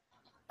her,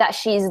 that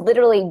she's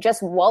literally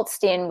just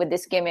waltzed in with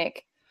this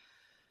gimmick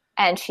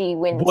and she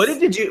wins.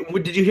 Did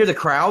you hear the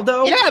crowd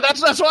though? Yeah,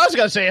 that's what I was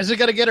gonna say. Is it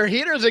gonna get her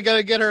heat or is it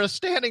gonna get her a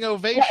standing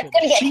ovation? No, it's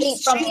gonna get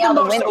heat from the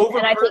other women,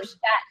 and I think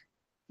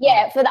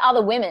that for the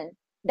other women,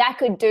 that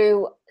could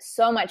do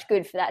so much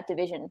good for that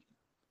division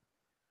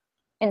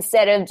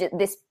instead of just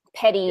this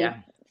petty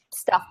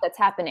stuff that's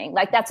happening.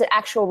 Like that's an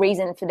actual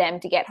reason for them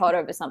to get hot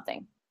over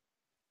something.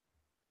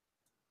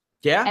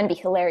 Yeah, and be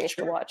hilarious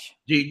to watch.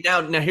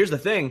 Now here's the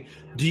thing: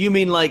 do you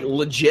mean like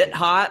legit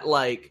hot,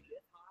 like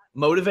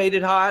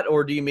motivated hot,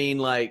 or do you mean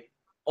like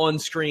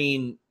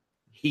on-screen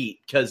heat?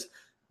 Because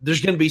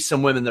there's going to be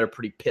some women that are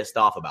pretty pissed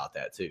off about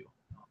that too.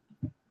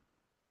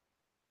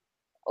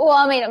 Well,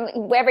 I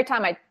mean, every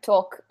time I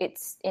talk,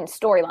 it's in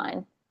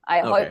storyline. I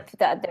hope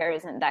that there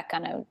isn't that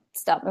kind of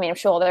stuff. I mean, I'm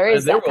sure there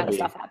is that kind of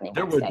stuff happening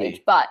on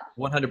stage, but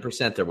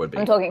 100% there would be.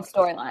 I'm talking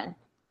storyline.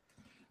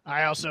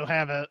 I also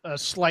have a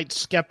slight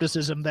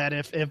skepticism that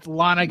if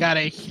Lana got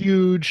a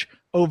huge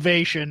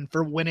ovation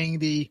for winning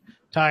the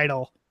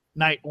title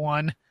night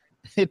one,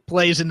 it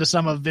plays into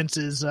some of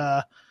Vince's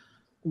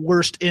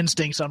worst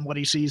instincts on what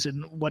he sees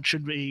and what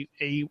should be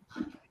a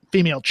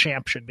female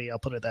champ should be. I'll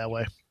put it that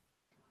way.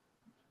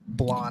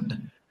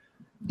 Blonde.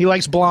 He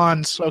likes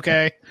blondes,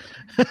 okay?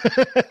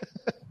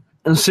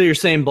 And so you're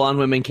saying blonde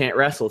women can't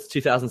wrestle. It's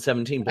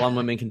 2017. Blonde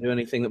women can do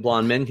anything that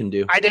blonde men can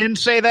do. I didn't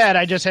say that.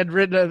 I just had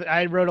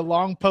I wrote a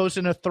long post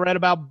in a thread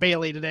about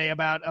Bayley today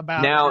about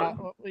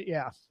now.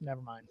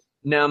 Never mind.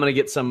 Now I'm going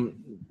to get some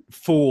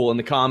fool in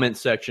the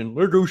comments section.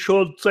 There goes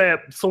Sean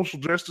Sapp, social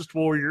justice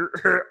warrior.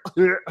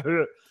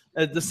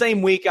 The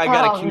same week I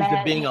got accused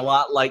of being a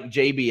lot like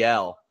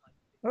JBL.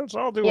 That's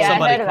all do.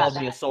 Somebody called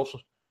me a social.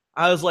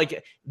 I was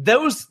like,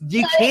 those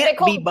you can't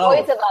be both.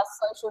 Both of us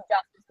social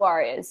justice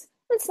warriors.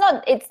 It's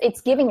not. It's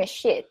giving a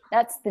shit.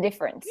 That's the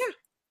difference. Yeah,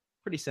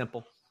 pretty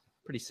simple.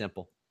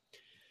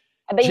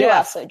 I bet you are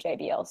also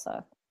JBL,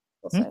 so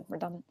also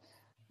redundant.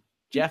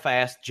 Jeff, I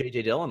asked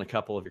JJ Dillon a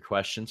couple of your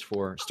questions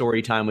for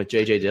story time with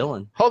JJ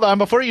Dillon. Hold on,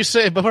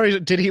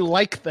 did he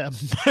like them?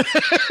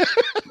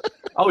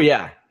 Oh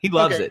yeah, he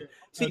loves it.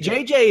 See,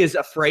 JJ is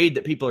afraid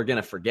that people are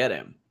going to forget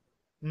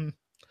him.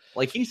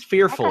 Like he's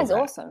fearful. That guy's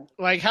awesome.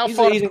 Like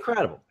he's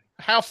incredible.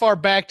 How far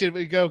back did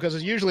we go?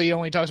 Because usually he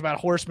only talks about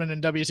Horseman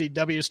and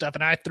WCW stuff,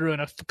 and I threw in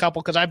a couple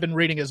because I've been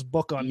reading his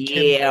book on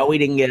Kindle. Yeah, we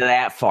didn't get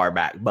that far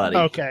back, buddy.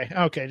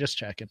 Okay, just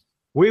checking.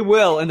 We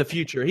will in the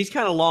future. He's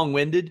kind of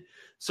long-winded,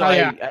 so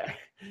I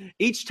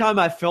each time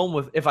I film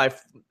with I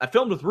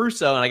filmed with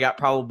Russo, and I got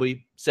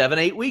probably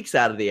 7-8 weeks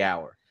out of the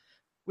hour.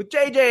 With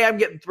JJ, I'm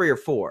getting 3 or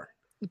 4.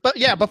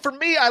 But for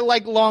me, I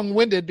like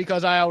long-winded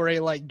because I already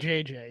like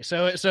JJ.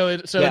 So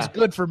it's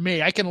good for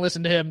me. I can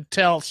listen to him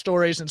tell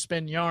stories and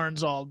spin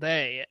yarns all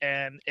day,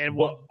 and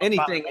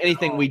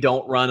anything we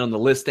don't run on the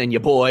list. And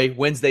your boy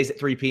Wednesdays at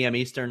 3 p.m.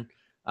 Eastern,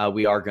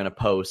 we are going to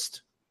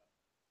post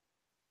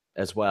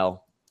as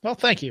well. Well,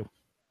 thank you.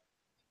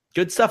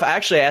 Good stuff. I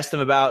actually asked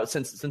him about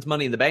since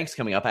Money in the Bank's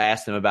coming up. I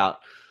asked him about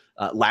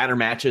ladder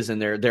matches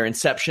and their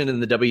inception in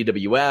the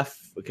WWF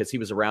because he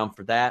was around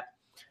for that.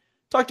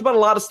 Talked about a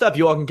lot of stuff.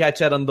 You all can catch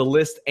that on the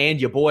list.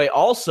 And your boy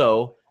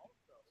also,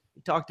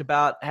 he talked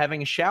about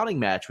having a shouting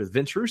match with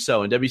Vince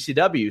Russo in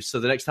WCW.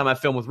 So the next time I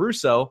film with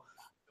Russo,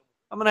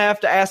 I'm going to have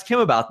to ask him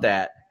about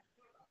that.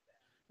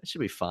 That should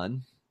be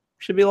fun.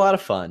 Should be a lot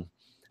of fun.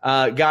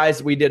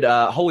 Guys, we did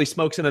Holy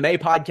Smokes MMA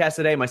podcast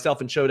today,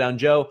 myself and Showdown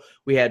Joe.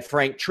 We had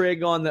Frank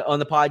Trigg on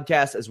the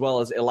podcast, as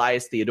well as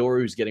Elias Theodorou,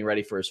 who's getting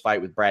ready for his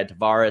fight with Brad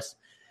Tavares.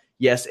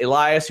 Yes,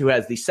 Elias, who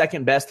has the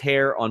second best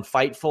hair on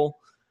Fightful,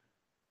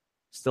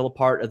 still a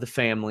part of the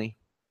family.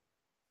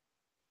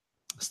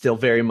 Still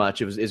very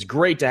much. It's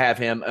great to have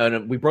him.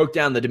 And we broke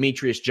down the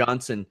Demetrius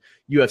Johnson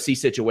UFC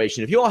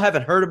situation. If you all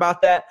haven't heard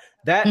about that,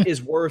 that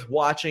is worth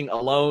watching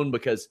alone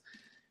because,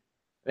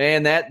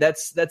 man,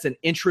 that's an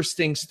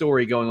interesting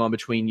story going on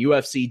between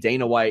UFC,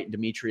 Dana White, and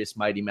Demetrius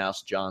Mighty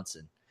Mouse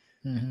Johnson.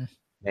 Mm-hmm.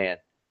 Man.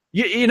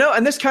 You know,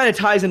 and this kind of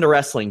ties into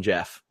wrestling,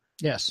 Jeff.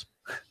 Yes.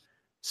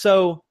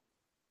 So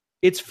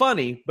it's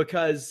funny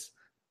because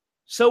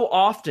so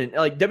often,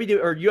 like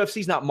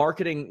UFC's not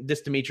marketing this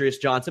Demetrius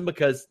Johnson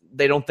because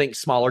they don't think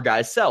smaller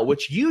guys sell,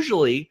 which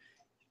usually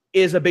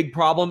is a big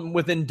problem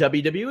within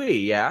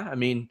WWE. Yeah, I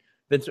mean,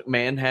 Vince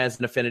McMahon has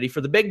an affinity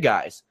for the big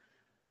guys.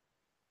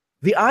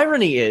 The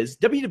irony is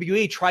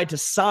WWE tried to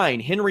sign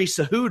Henry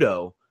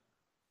Cejudo,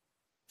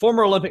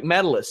 former Olympic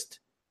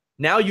medalist,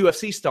 now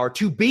UFC star,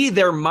 to be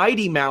their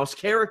Mighty Mouse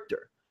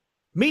character.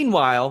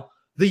 Meanwhile,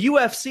 the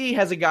UFC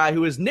has a guy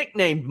who is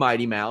nicknamed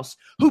Mighty Mouse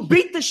who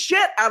beat the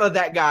shit out of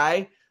that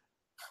guy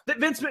that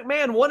Vince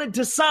McMahon wanted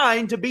to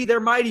sign to be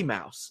their Mighty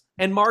Mouse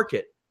and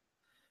market.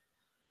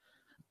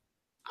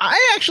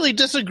 I actually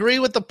disagree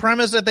with the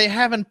premise that they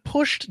haven't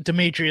pushed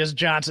Demetrius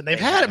Johnson. They've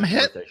had him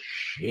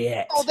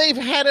they've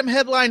had him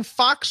headline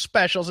Fox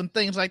specials and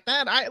things like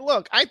that.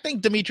 I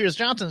think Demetrius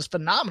Johnson is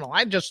phenomenal.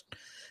 I just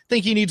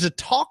think he needs to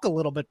talk a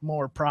little bit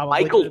more,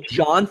 probably. Michael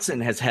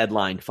Johnson has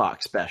headlined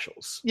Fox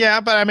specials.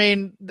 Yeah, but I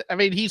mean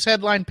he's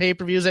headlined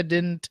pay-per-views that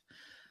didn't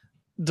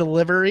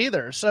deliver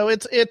either. So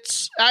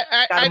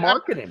I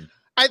market him.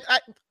 I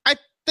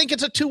think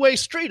it's a two-way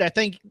street. I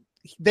think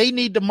they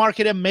need to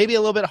market him maybe a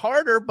little bit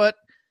harder, but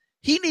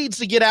he needs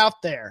to get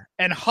out there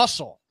and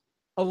hustle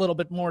a little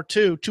bit more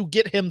too to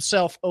get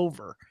himself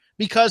over,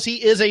 because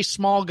he is a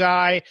small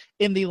guy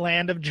in the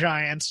land of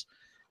giants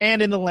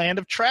and in the land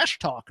of trash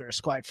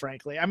talkers, quite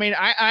frankly. I mean,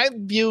 I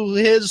view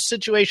his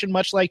situation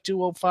much like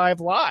 205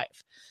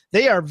 Live.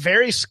 They are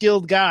very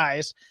skilled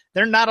guys.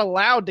 They're not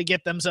allowed to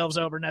get themselves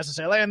over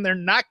necessarily, and they're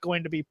not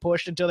going to be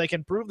pushed until they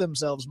can prove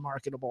themselves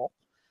marketable.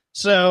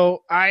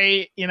 So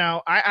I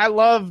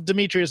love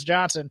Demetrius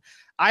Johnson.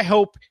 I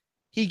hope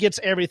he gets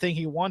everything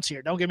he wants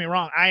here. Don't get me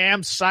wrong. I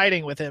am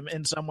siding with him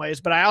in some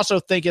ways, but I also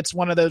think it's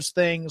one of those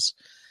things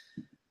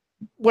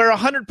where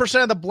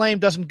 100% of the blame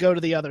doesn't go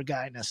to the other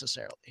guy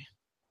necessarily.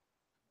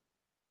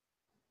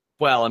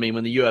 Well, I mean,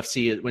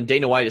 when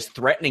Dana White is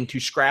threatening to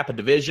scrap a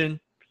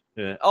division,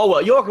 you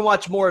can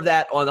watch more of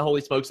that on the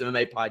Holy Smokes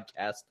MMA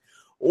podcast,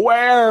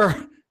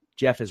 where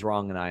Jeff is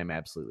wrong and I am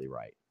absolutely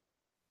right.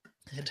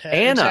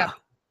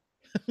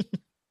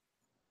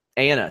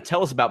 Anna,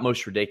 tell us about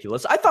Most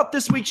Ridiculous. I thought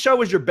this week's show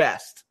was your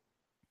best.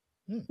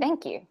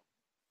 Thank you.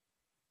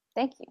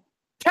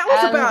 Tell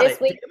us about it.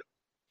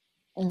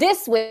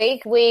 This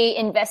week, we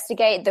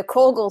investigate the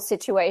Korgel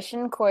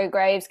situation, Corey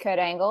Graves, Kurt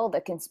Angle,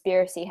 the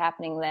conspiracy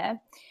happening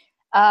there.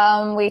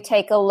 We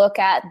take a look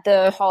at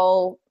the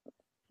whole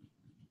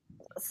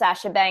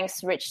Sasha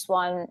Banks, Rich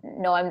Swann,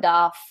 Noam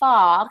Dar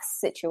farce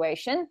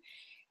situation.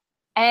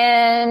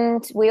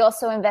 And we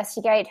also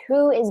investigate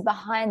who is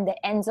behind the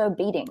Enzo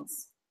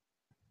beatings,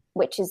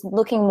 which is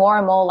looking more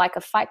and more like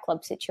a Fight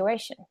Club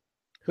situation.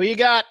 Who you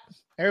got?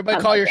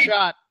 Everybody call your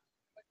shot.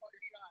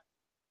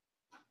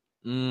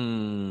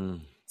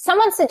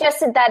 Someone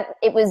suggested that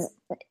it was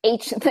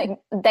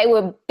they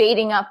were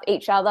beating up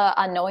each other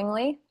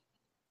unknowingly.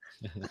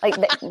 I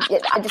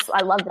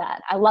love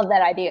that. I love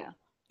that idea.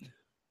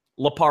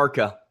 La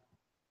Parka.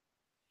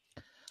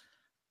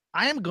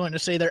 I am going to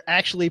say they're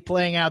actually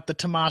playing out the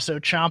Tommaso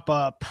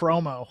Ciampa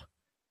promo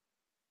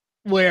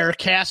where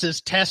Cass is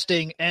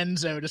testing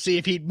Enzo to see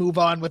if he'd move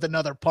on with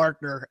another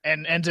partner,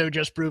 and Enzo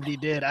just proved he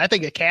did. I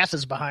think Cass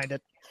is behind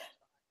it.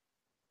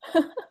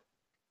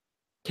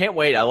 Can't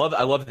wait. I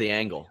love the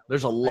angle.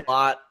 There's a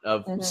lot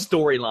of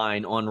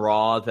storyline on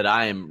Raw that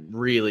I am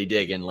really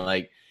digging.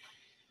 Like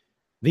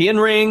the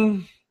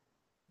in-ring,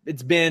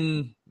 it's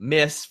been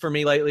miss for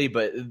me lately,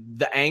 but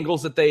the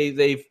angles that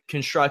they've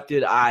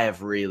constructed, I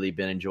have really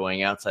been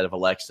enjoying outside of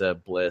Alexa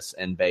Bliss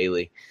and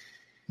Bayley.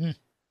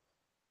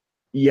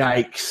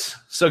 Yikes.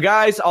 So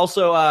guys,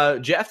 also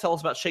Jeff, tell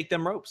us about Shake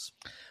Them Ropes.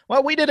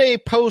 Well, we did a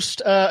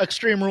post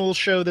Extreme Rules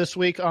show this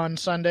week on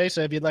Sunday,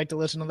 so if you'd like to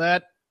listen to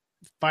that,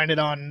 find it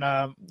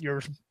on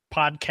your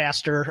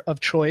podcaster of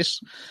choice.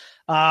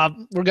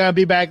 We're going to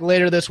be back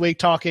later this week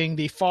talking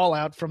the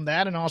fallout from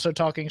that and also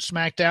talking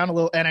SmackDown, a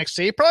little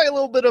NXT, probably a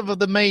little bit of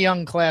the Mae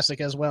Young Classic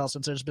as well,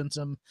 since there's been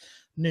some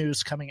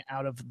news coming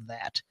out of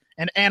that.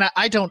 And Anna,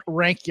 I don't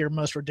rank your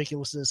Most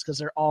Ridiculouses because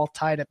they're all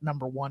tied at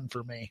number one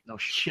for me. No,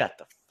 shut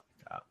the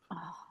fuck up. Oh.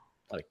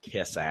 What a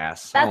kiss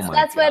ass.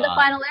 That's where the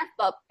final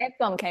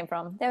F-bomb came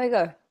from. There we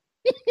go.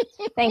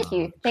 Thank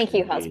you,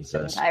 husband.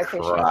 Jesus I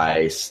appreciate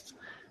Christ.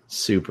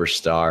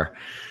 Superstar.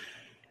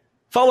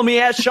 Follow me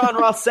at Sean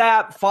Ross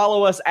Sapp.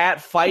 Follow us at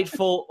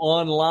Fightful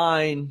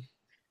Online.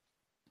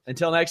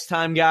 Until next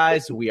time,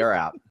 guys, we are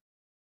out.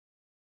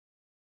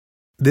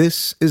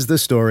 This is the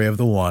story of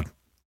the one.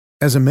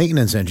 As a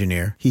maintenance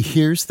engineer, he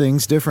hears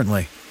things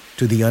differently.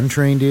 To the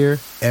untrained ear,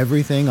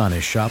 everything on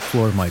his shop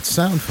floor might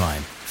sound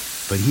fine,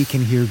 but he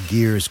can hear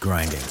gears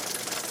grinding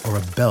or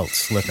a belt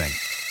slipping.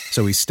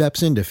 So he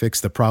steps in to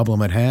fix the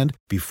problem at hand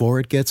before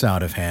it gets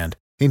out of hand.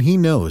 And he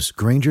knows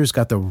Grainger's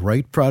got the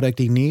right product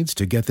he needs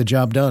to get the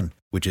job done,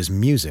 which is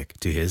music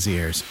to his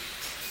ears.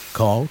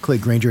 Call,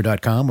 click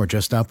Grainger.com, or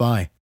just stop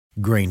by.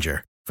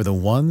 Grainger, for the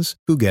ones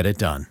who get it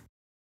done.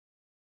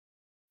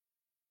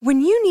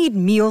 When you need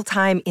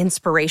mealtime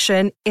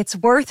inspiration, it's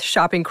worth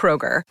shopping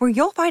Kroger, where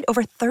you'll find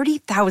over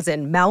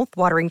 30,000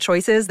 mouth-watering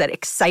choices that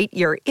excite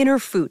your inner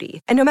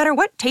foodie. And no matter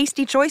what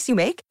tasty choice you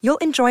make, you'll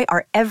enjoy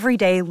our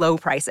everyday low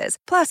prices,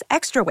 plus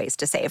extra ways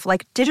to save,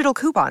 like digital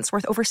coupons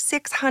worth over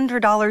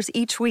 $600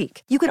 each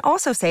week. You can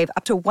also save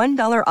up to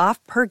 $1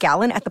 off per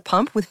gallon at the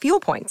pump with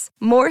fuel points.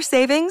 More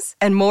savings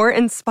and more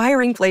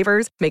inspiring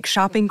flavors make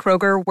shopping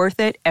Kroger worth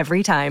it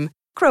every time.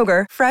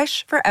 Kroger,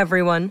 fresh for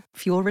everyone.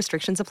 Fuel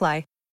restrictions apply.